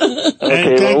that.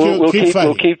 Okay, well, we'll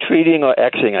keep tweeting or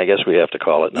Xing, I guess we have to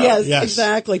call it now. Yes.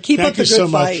 Exactly. Keep up the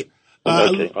good fight.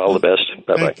 Okay, all the best.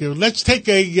 Bye-bye. Thank you. Let's take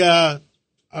a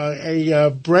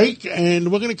break,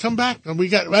 and we're going to come back.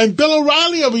 And Bill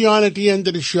O'Reilly will be on at the end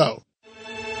of the show.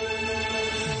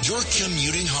 You're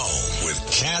commuting home with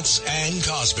Katz and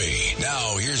Cosby.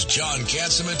 Now, here's John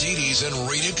Katzimatidis and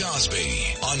Rita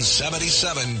Cosby on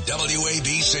 77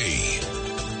 WABC.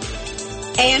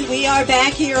 And we are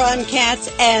back here on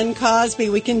Katz and Cosby.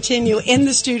 We continue in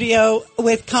the studio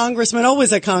with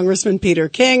always a Congressman, Peter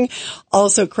King,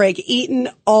 also Craig Eaton,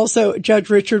 also Judge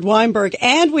Richard Weinberg,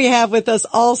 and we have with us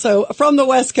also from the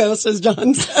West Coast, as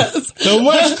John says. The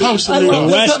West Coast of New York.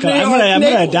 The West Coast. I'm going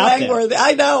to adopt it.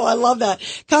 I know. I love that.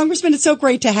 Congressman, it's so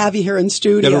great to have you here in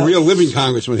studio. Got a real living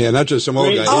congressman here, not just some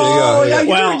old guy. Oh,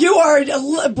 yeah. You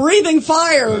are breathing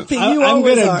fire. I'm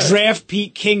going to draft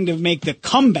Pete King to make the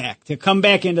comeback,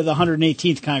 back into the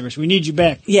 118th Congress. We need you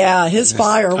back. Yeah, his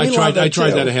fire. I tried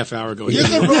that a half hour ago. You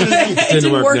can run it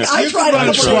didn't work. I tried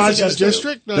a couple of days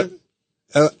district. Let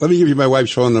me give you my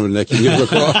wife's phone number, Nick. You give her a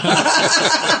call.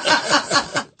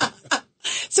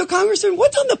 So, Congressman,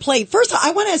 what's on the plate? First,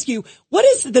 I want to ask you, what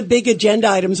is the big agenda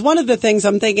items? One of the things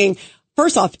I'm thinking,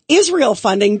 first off, Israel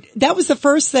funding. That was the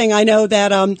first thing I know that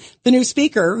the new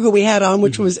speaker who we had on,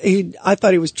 which was, I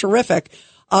thought he was terrific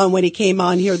when he came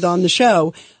on here on the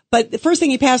show. But the first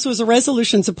thing he passed was a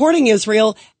resolution supporting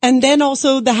Israel, and then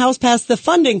also the House passed the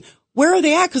funding. Where are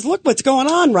they at? Because look what's going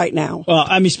on right now. Well,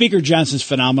 I mean, Speaker Johnson's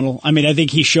phenomenal. I mean, I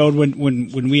think he showed when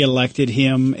we elected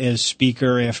him as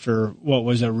Speaker after what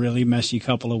was a really messy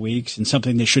couple of weeks and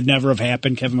something that should never have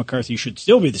happened. Kevin McCarthy should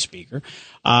still be the Speaker.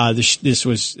 This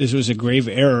was a grave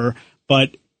error,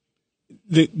 but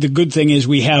the good thing is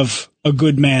we have a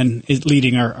good man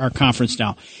leading our conference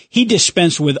now. He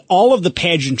dispensed with all of the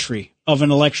pageantry of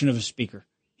an election of a Speaker.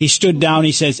 He stood down.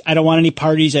 He says, I don't want any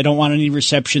parties. I don't want any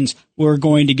receptions. We're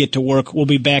going to get to work. We'll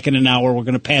be back in an hour. We're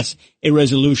going to pass a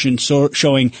resolution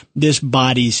showing this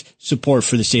body's support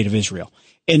for the state of Israel.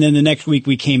 And then the next week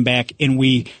we came back and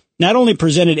we not only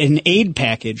presented an aid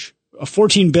package of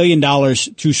 $14 billion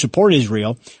to support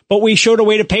Israel, but we showed a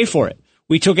way to pay for it.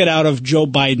 We took it out of Joe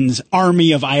Biden's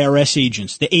army of IRS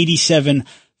agents, the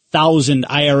 87,000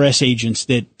 IRS agents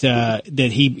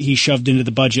that he shoved into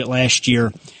the budget last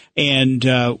year. And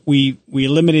we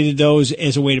eliminated those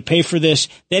as a way to pay for this.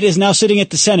 That is now sitting at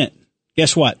the Senate.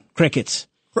 Guess what? Crickets.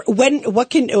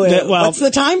 What's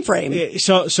the time frame?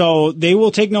 So they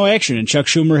will take no action. And Chuck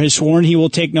Schumer has sworn he will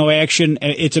take no action.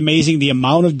 It's amazing the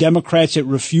amount of Democrats that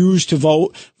refuse to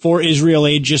vote for Israel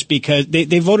aid just because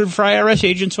they voted for IRS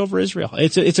agents over Israel.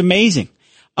 It's amazing.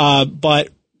 But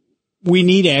we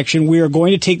need action. We are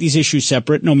going to take these issues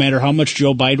separate, no matter how much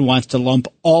Joe Biden wants to lump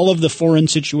all of the foreign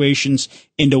situations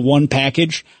into one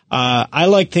package. I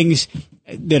like things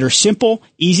that are simple,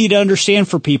 easy to understand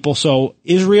for people. So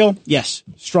Israel, yes,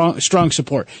 strong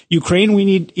support. Ukraine, we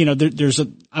need,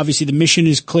 obviously the mission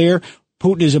is clear.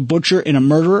 Putin is a butcher and a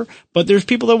murderer, but there's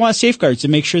people that want safeguards to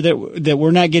make sure that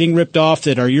we're not getting ripped off,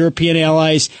 that our European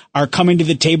allies are coming to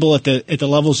the table at the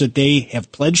levels that they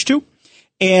have pledged to.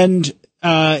 And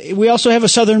we also have a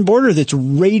southern border that's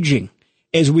raging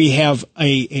as we have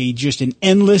just an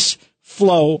endless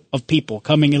flow of people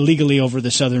coming illegally over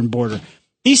the southern border.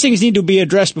 These things need to be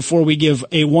addressed before we give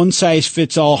a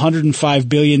one-size-fits-all $105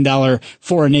 billion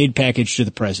foreign aid package to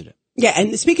the president. Yeah,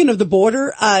 and speaking of the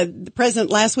border, the president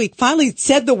last week finally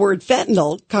said the word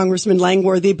fentanyl, Congressman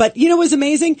Langworthy, but you know what's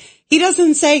amazing? He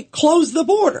doesn't say close the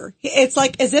border. It's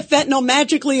like as if fentanyl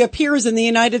magically appears in the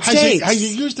United States. Has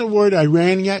he used the word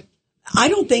Iran yet? I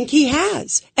don't think he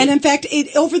has. And in fact,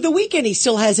 over the weekend, he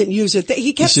still hasn't used it.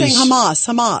 He kept saying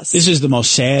Hamas. This is the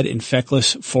most sad and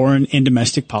feckless foreign and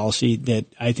domestic policy that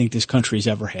I think this country's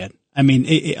ever had. I mean,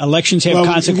 elections have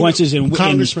consequences. And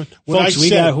Congressman, folks,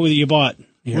 we got who you bought.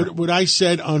 What I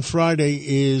said on Friday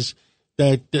is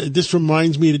that this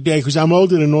reminds me today, because I'm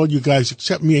older than all you guys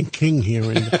except me and King here.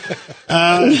 And,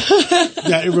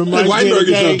 that it reminds Weinberg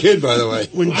me is no kid, by the way.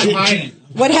 When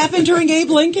what happened during Abe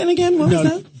Lincoln again? What was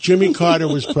that? Jimmy Carter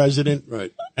was president,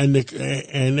 right?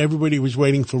 And everybody was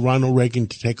waiting for Ronald Reagan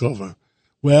to take over.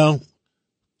 Well,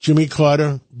 Jimmy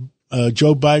Carter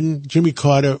Joe Biden, Jimmy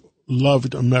Carter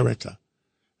loved America.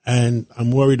 And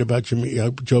I'm worried about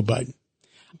Joe Biden.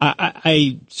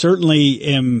 I certainly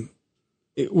am.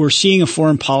 We're seeing a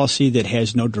foreign policy that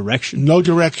has no direction. No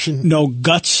direction. No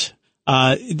guts.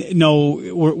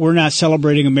 We're not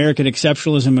celebrating American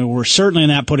exceptionalism, and we're certainly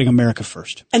not putting America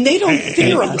first. And they don't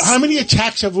fear us. How many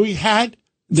attacks have we had?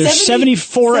 There's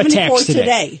 74 attacks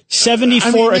today.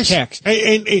 74 attacks.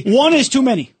 One is too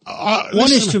many.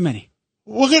 One is too many.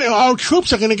 Our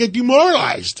troops are going to get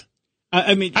demoralized.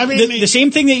 The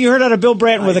same thing that you heard out of Bill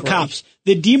Bratton with the cops.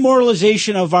 The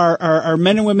demoralization of our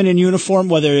men and women in uniform,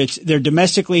 whether they're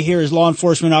domestically here as law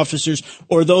enforcement officers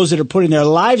or those that are putting their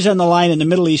lives on the line in the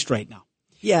Middle East right now.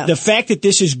 Yeah. The fact that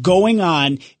this is going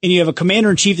on and you have a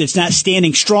commander-in-chief that's not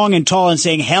standing strong and tall and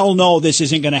saying, hell no, this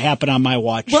isn't going to happen on my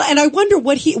watch. Well, and I wonder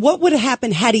what would have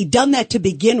happened had he done that to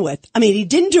begin with. I mean, he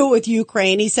didn't do it with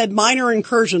Ukraine. He said minor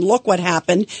incursion. Look what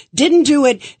happened. Didn't do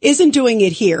it, isn't doing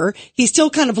it here. He's still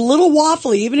kind of a little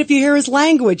waffly. Even if you hear his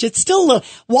language, it's still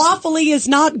waffly is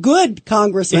not good,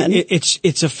 Congressman.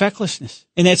 It's a fecklessness.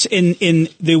 And that's in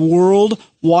the world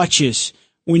watches.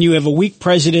 When you have a weak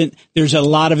president, there's a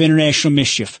lot of international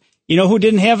mischief. You know who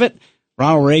didn't have it?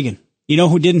 Ronald Reagan. You know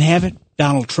who didn't have it?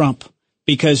 Donald Trump.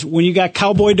 Because when you got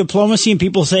cowboy diplomacy and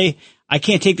people say, I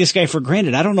can't take this guy for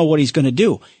granted, I don't know what he's going to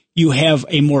do, you have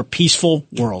a more peaceful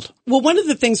world. Well, one of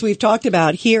the things we've talked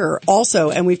about here also,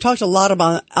 and we've talked a lot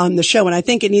about on the show, and I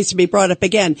think it needs to be brought up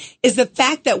again, is the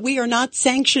fact that we are not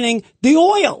sanctioning the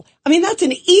oil. I mean, that's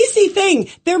an easy thing.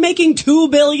 They're making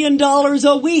 $2 billion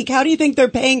a week. How do you think they're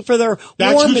paying for their war machine?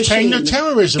 That's who's paying their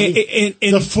terrorism.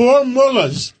 The four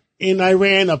mullahs in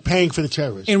Iran are paying for the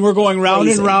terrorism. And we're going round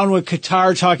and round with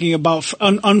Qatar talking about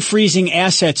unfreezing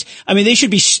assets. I mean, they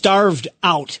should be starved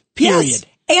out, period. Yes.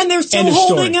 And they're still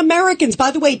holding Americans.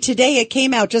 By the way, today it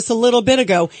came out just a little bit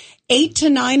ago. 8 to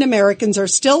 9 Americans are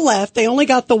still left. They only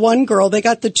got the one girl. They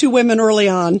got the 2 women early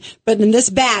on, but in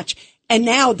this batch. And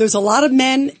now there's a lot of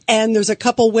men and there's a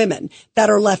couple women that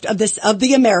are left of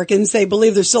the Americans. They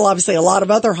believe there's still obviously a lot of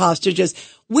other hostages.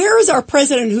 Where is our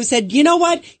president who said, you know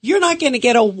what? You're not going to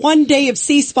get a 1 day of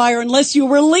ceasefire unless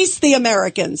you release the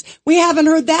Americans. We haven't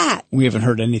heard that. We haven't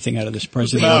heard anything out of this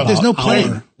president. There's no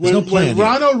plan. When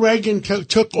Ronald Reagan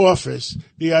took office,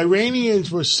 the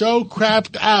Iranians were so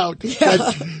crapped out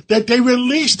that they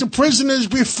released the prisoners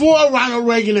before Ronald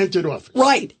Reagan entered office.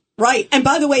 Right. Right. And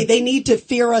by the way, they need to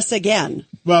fear us again.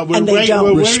 Well, we're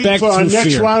waiting for our next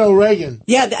fear. Ronald Reagan.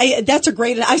 Yeah, that's a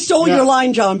great. I stole your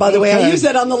line, John, by the way. I use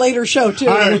that on the later show, too.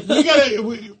 All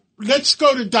right. Let's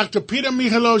go to Dr. Peter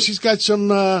Michalos. He's got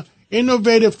some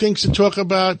innovative things to talk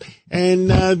about. And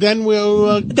then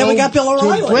we'll then we got Bill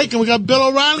O'Reilly. Break, and we got Bill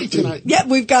O'Reilly tonight. Yeah,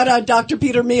 we've got Dr.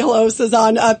 Peter Michalos is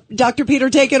on. Dr.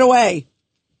 Peter, take it away.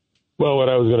 Well, what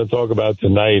I was going to talk about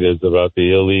tonight is about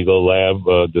the illegal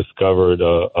lab discovered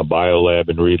a biolab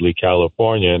in Reedley,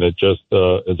 California, and it just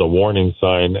is a warning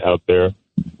sign out there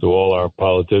to all our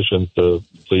politicians to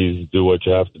please do what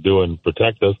you have to do and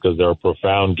protect us, because there are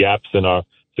profound gaps in our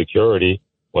security.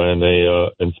 When a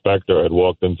inspector had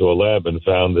walked into a lab and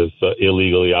found this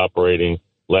illegally operating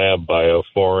lab by a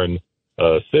foreign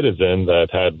citizen that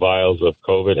had vials of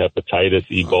COVID, hepatitis,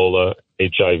 Ebola,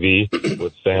 HIV,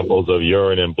 with samples of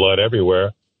urine and blood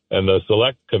everywhere. And the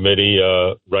select committee,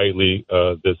 rightly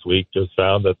this week, just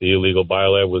found that the illegal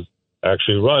biolab was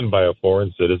actually run by a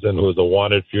foreign citizen who was a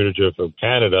wanted fugitive from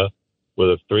Canada with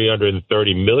a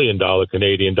 $330 million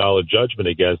Canadian dollar judgment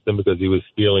against him because he was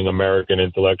stealing American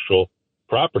intellectual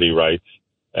property rights.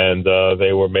 And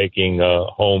they were making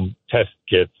home test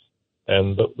kits.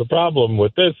 And the problem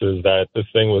with this is that this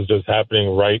thing was just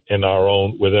happening right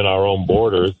within our own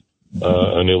borders,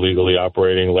 an illegally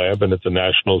operating lab, and it's a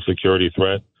national security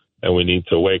threat. And we need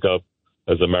to wake up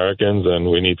as Americans, and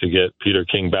we need to get Peter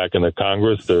King back in the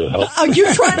Congress to help. Are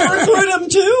you trying to recruit him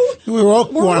too? We're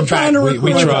all trying to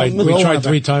recruit him. We tried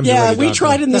 3 times. Yeah, already, we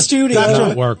tried in the studio. That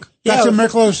didn't work. Dr.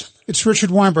 Michalos, it's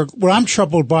Richard Weinberg. What I'm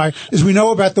troubled by is we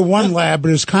know about the one lab,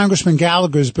 but as Congressman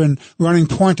Gallagher has been running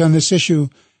point on this issue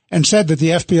and said that the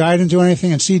FBI didn't do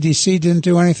anything and CDC didn't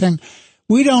do anything.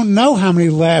 We don't know how many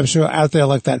labs are out there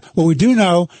like that. What we do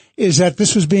know is that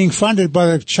this was being funded by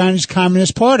the Chinese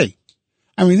Communist Party.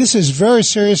 I mean, this is very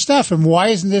serious stuff. And why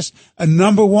isn't this a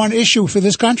number one issue for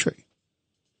this country?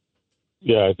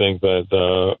 Yeah, I think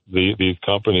that these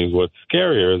companies, what's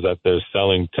scarier is that they're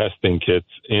selling testing kits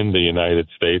in the United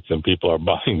States and people are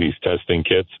buying these testing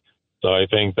kits. So I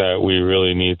think that we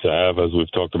really need to have, as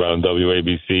we've talked about in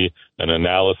WABC, an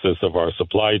analysis of our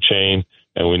supply chain,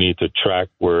 and we need to track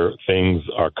where things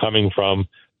are coming from,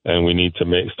 and we need to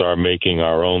start making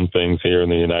our own things here in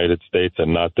the United States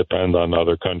and not depend on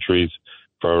other countries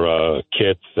for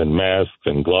kits and masks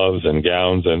and gloves and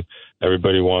gowns, and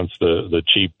everybody wants the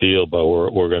cheap deal, but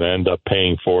we're going to end up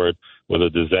paying for it with a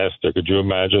disaster. Could you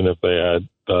imagine if they had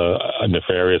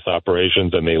nefarious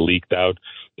operations and they leaked out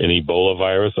an Ebola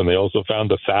virus, and they also found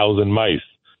 1,000 mice?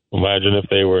 Imagine if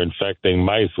they were infecting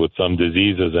mice with some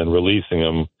diseases and releasing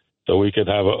them. So we could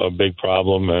have a big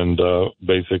problem, and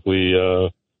basically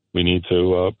we need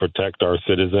to protect our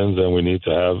citizens, and we need to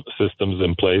have systems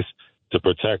in place to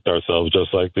protect ourselves,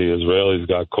 just like the Israelis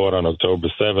got caught on October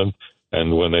 7th.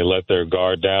 And when they let their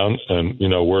guard down, and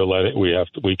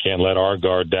we can't let our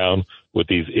guard down with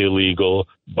these illegal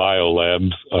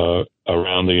biolabs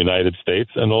around the United States.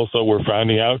 And also, we're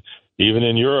finding out even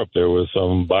in Europe there were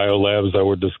some biolabs that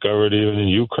were discovered even in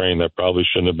Ukraine that probably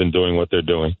shouldn't have been doing what they're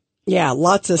doing. Yeah,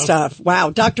 lots of stuff.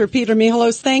 Wow. Dr. Peter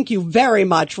Michalos, thank you very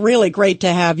much. Really great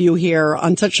to have you here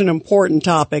on such an important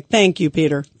topic. Thank you,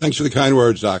 Peter. Thanks for the kind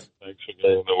words, Doc. Thanks for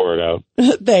getting the word out.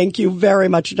 Thank you very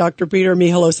much, Dr. Peter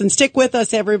Michalos. And stick with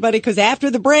us, everybody, because after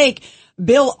the break,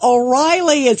 Bill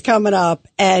O'Reilly is coming up,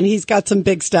 and he's got some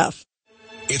big stuff.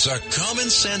 It's a common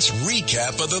sense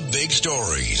recap of the big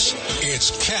stories.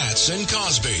 It's Katz and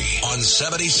Cosby on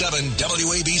 77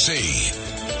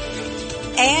 WABC.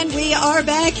 And we are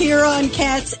back here on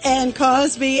Katz and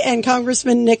Cosby, and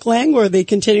Congressman Nick Langworthy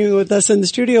continuing with us in the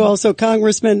studio. Also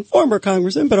former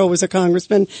Congressman, but always a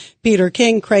Congressman, Peter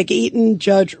King, Craig Eaton,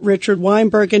 Judge Richard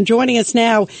Weinberg. And joining us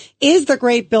now is the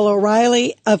great Bill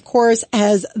O'Reilly, of course,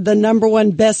 has the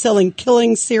 #1 best-selling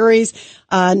killing series,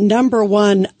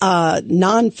 #1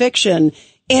 nonfiction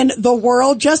in the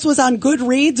world, just was on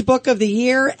Goodreads Book of the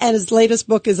Year, and his latest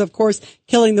book is, of course,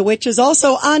 Killing the Witches,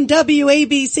 also on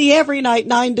WABC every night,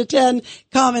 9 to 10,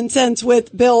 Common Sense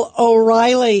with Bill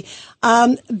O'Reilly.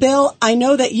 Bill, I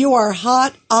know that you are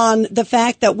hot on the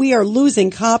fact that we are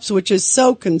losing cops, which is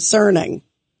so concerning.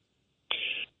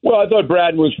 Well, I thought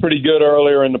Brad was pretty good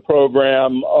earlier in the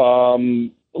program,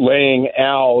 laying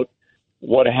out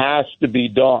what has to be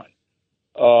done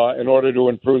in order to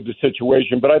improve the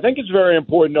situation. But I think it's very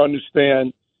important to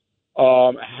understand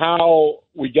how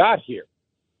we got here.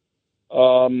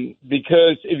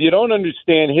 Because if you don't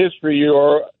understand history,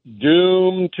 you're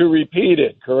doomed to repeat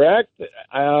it, correct?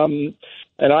 And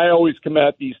I always come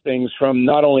at these things from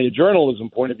not only a journalism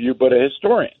point of view, but a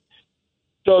historian.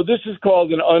 So this is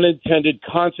called an unintended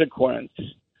consequence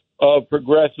of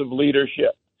progressive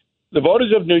leadership. The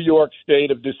voters of New York State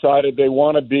have decided they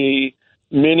want to be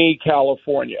mini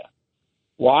California.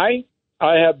 Why?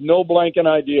 I have no blanket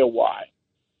idea why.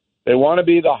 They want to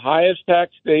be the highest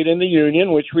tax state in the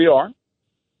union, which we are.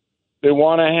 They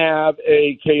want to have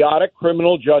a chaotic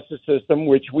criminal justice system,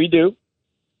 which we do.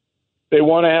 They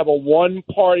want to have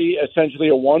essentially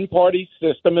a one-party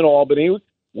system in Albany,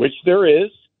 which there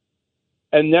is.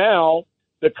 And now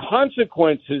the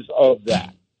consequences of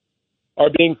that are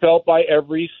being felt by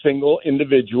every single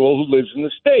individual who lives in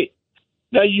the state.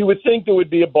 Now, you would think there would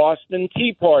be a Boston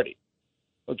Tea Party,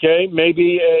 okay?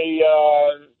 Maybe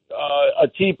a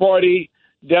Tea Party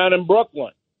down in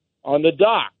Brooklyn on the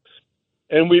docks,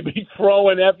 and we'd be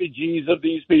throwing effigies of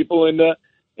these people in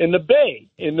the bay,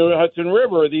 in the Hudson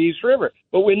River or the East River.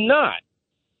 But we're not.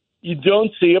 You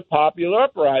don't see a popular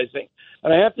uprising.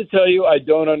 And I have to tell you, I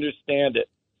don't understand it.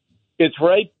 It's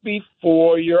right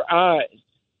before your eyes.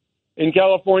 In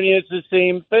California, it's the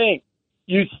same thing.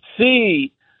 You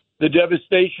see the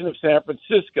devastation of San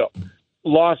Francisco,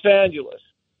 Los Angeles.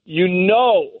 You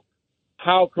know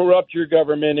how corrupt your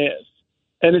government is.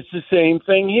 And it's the same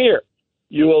thing here.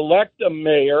 You elect a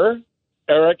mayor,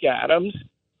 Eric Adams,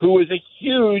 who is a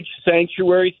huge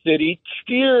sanctuary city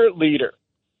cheerleader.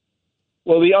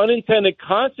 Well, the unintended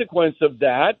consequence of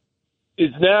that is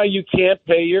now you can't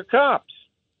pay your cops.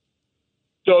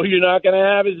 So you're not going to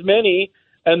have as many,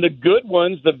 and the good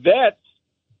ones, the vets,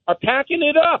 are packing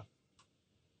it up.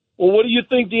 Well, what do you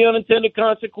think the unintended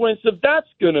consequence of that's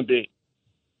going to be?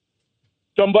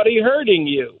 Somebody hurting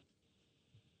you.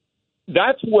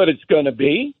 That's what it's going to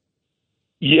be.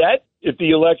 Yet, if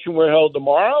the election were held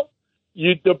tomorrow,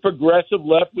 the progressive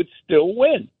left would still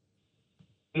win.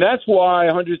 And that's why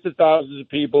hundreds of thousands of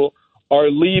people are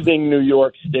leaving New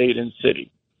York State and city.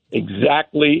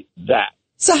 Exactly that.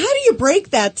 So how do you break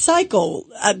that cycle,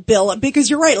 Bill? Because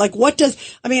you're right. Like,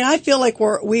 I feel like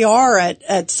we are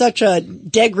at such a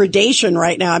degradation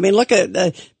right now. I mean, look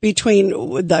at between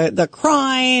the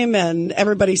crime and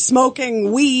everybody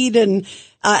smoking weed. And,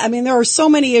 there are so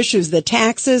many issues. The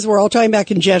taxes, we're all talking about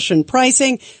congestion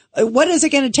pricing. What is it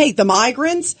going to take? The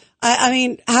migrants?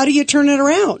 How do you turn it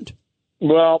around?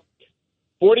 Well,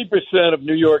 40% of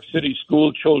New York City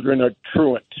school children are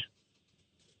truant.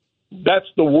 That's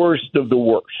the worst of the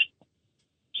worst.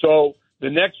 So the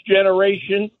next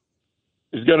generation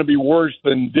is going to be worse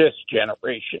than this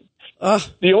generation.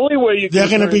 The only way you can they're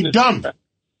going to be dumber.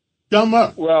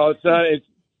 Well, it's not.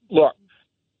 Look,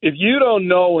 if you don't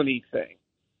know anything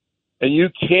and you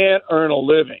can't earn a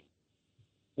living,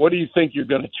 what do you think you're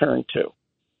going to turn to?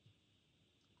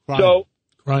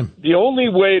 Crime. The only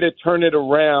way to turn it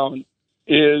around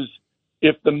is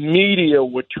if the media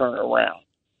would turn around.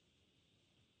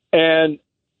 And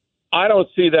I don't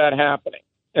see that happening.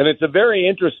 And it's a very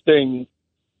interesting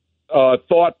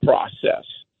thought process.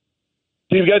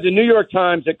 So you've got the New York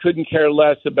Times that couldn't care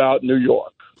less about New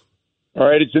York. All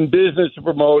right, it's in business to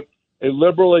promote a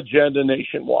liberal agenda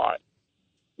nationwide.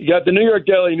 You got the New York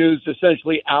Daily News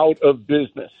essentially out of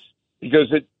business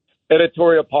because its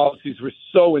editorial policies were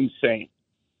so insane.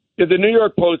 You have the New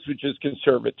York Post, which is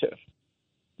conservative.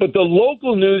 But the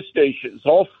local news stations,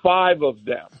 all 5 of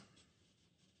them,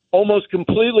 almost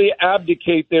completely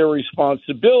abdicate their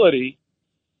responsibility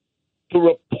to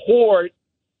report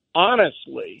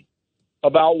honestly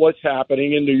about what's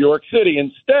happening in New York City.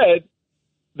 Instead,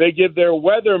 they give their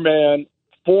weatherman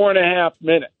 4.5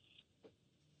 minutes.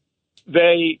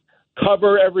 They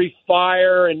cover every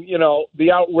fire and,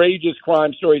 the outrageous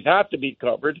crime stories have to be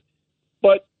covered.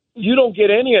 But you don't get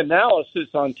any analysis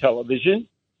on television.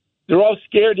 They're all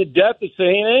scared to death of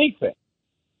saying anything.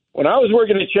 When I was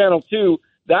working at Channel 2,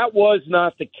 that was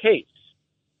not the case.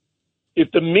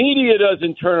 If the media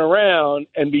doesn't turn around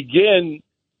and begin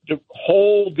to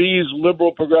hold these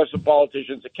liberal progressive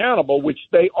politicians accountable, which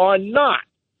they are not,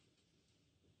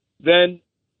 then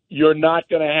you're not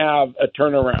going to have a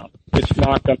turnaround. It's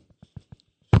not going to.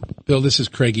 Bill, this is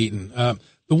Craig Eaton.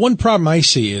 The one problem I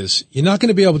see is you're not going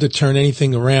to be able to turn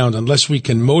anything around unless we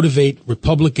can motivate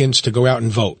Republicans to go out and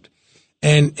vote.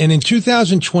 And in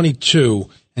 2022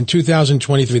 and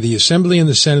 2023, the Assembly and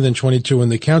the Senate in 22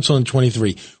 and the Council in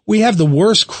 23, we have the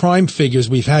worst crime figures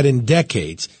we've had in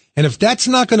decades. And if that's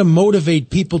not going to motivate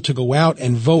people to go out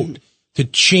and vote to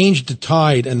change the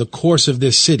tide and the course of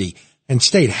this city and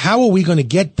state, how are we going to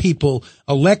get people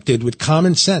elected with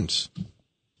common sense?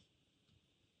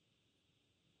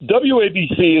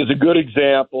 WABC is a good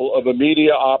example of a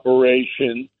media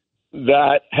operation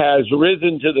that has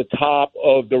risen to the top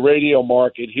of the radio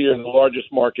market here, in the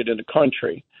largest market in the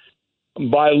country,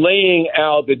 by laying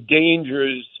out the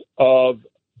dangers of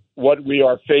what we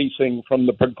are facing from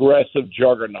the progressive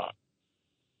juggernaut.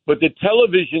 But the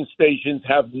television stations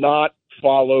have not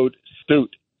followed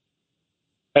suit.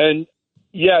 And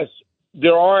yes,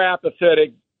 there are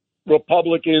apathetic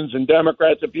Republicans and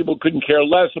Democrats and people couldn't care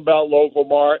less about local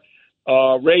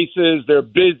races. They're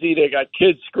busy. They got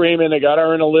kids screaming. They got to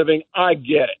earn a living. I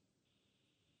get it.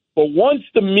 But once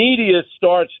the media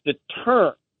starts to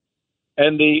turn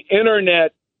and the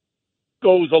internet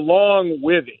goes along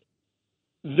with it,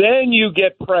 then you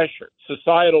get pressure,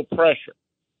 societal pressure.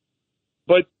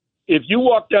 But if you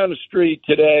walk down the street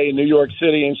today in New York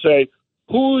City and say,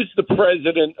 who's the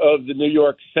president of the New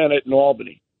York Senate in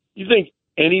Albany? You think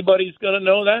anybody's going to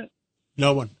know that?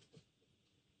 No one.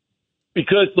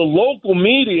 Because the local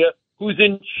media, who's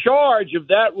in charge of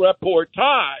that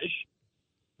reportage,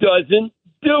 doesn't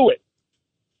do it.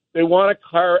 They want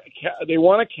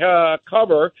to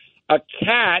cover a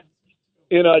cat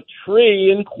in a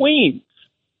tree in Queens.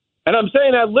 And I'm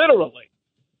saying that literally.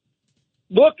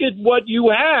 Look at what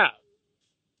you have.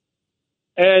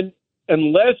 And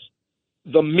unless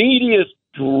the media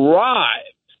drives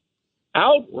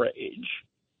outrage,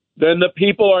 then the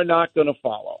people are not going to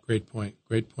follow. Great point,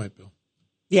 Bill.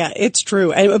 Yeah, it's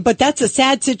true. But that's a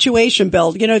sad situation,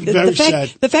 Bill.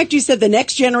 The fact you said the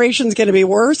next generation is going to be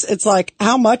worse, it's like,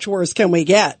 how much worse can we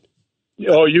get?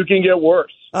 Oh, you can get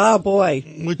worse. Oh, boy.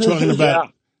 We're talking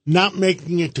about not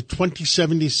making it to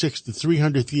 2076, the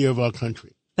 300th year of our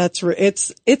country.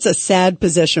 It's a sad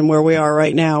position where we are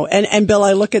right now. And Bill,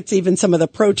 I look at even some of the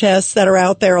protests that are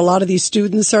out there. A lot of these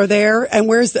students are there. And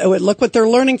look what they're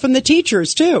learning from the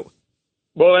teachers, too.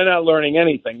 Well, they're not learning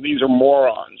anything. These are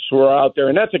morons who are out there,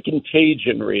 and that's a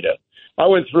contagion, Rita. I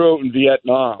went through it in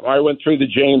Vietnam. I went through the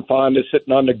Jane Fonda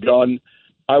sitting on the gun.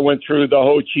 I went through the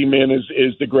Ho Chi Minh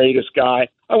is the greatest guy.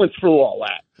 I went through all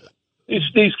that.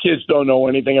 These kids don't know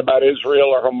anything about Israel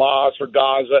or Hamas or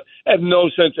Gaza, have no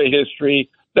sense of history.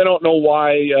 They don't know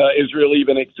why Israel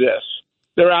even exists.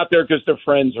 They're out there because their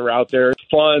friends are out there. It's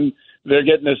fun. They're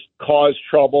getting to cause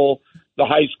trouble. The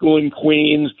high school in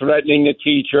Queens threatening a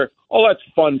teacher. All that's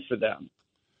fun for them.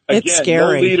 Again, it's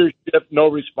scary. No leadership, no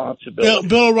responsibility.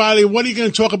 Bill O'Reilly, what are you going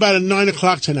to talk about at 9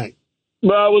 o'clock tonight?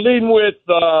 Well, we're leading with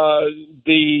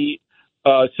the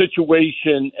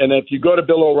situation, and if you go to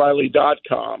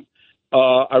BillO'Reilly.com,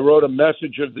 I wrote a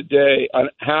message of the day on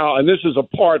how, and this is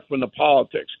apart from the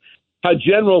politics, how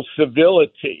general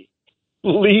civility,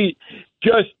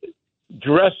 just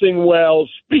dressing well,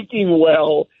 speaking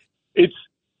well, it's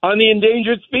on the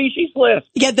endangered species list.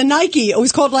 Yeah, the Nike. It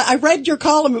was called, I read your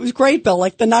column. It was great, Bill,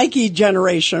 like the Nike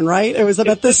generation, right? It was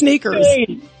about the sneakers.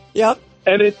 Insane. Yep.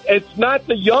 And it's not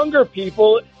the younger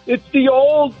people. It's the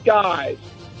old guys.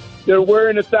 They're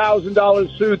wearing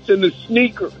 $1,000 suits and the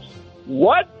sneakers.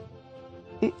 What?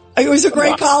 It was a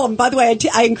great column. By the way,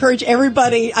 I encourage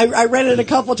everybody. I read it a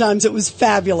couple times. It was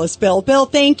fabulous, Bill. Bill,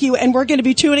 thank you. And we're going to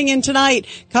be tuning in tonight.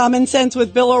 Common Sense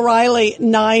with Bill O'Reilly,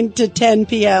 9 to 10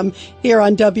 p.m. here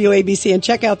on WABC. And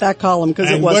check out that column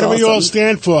because it was awesome. What do we all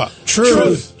stand for?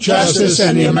 Truth, justice,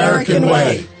 and the American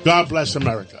way. God bless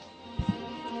America.